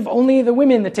give only the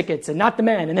women the tickets and not the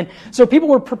men. And then, so people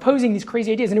were proposing these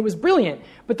crazy ideas, and it was brilliant.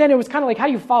 But then it was kind of like, how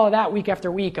do you follow that week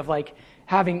after week of like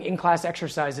having in-class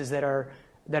exercises that are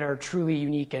truly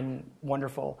unique and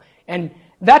wonderful? And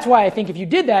that's why I think if you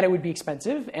did that, it would be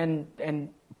expensive, and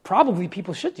probably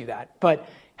people should do that. But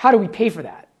how do we pay for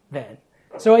that then?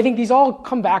 So I think these all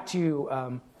come back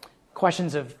to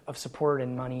questions of support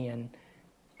and money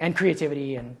and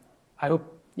creativity, and I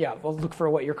hope, we'll look for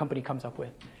what your company comes up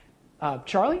with.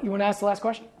 Charlie, you want to ask the last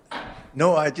question?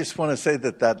 No, I just want to say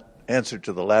that answer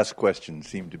to the last question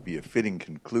seemed to be a fitting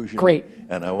conclusion. Great.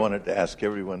 And I wanted to ask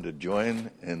everyone to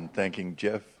join in thanking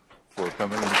Jeff for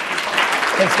coming in.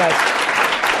 Thanks,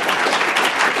 guys.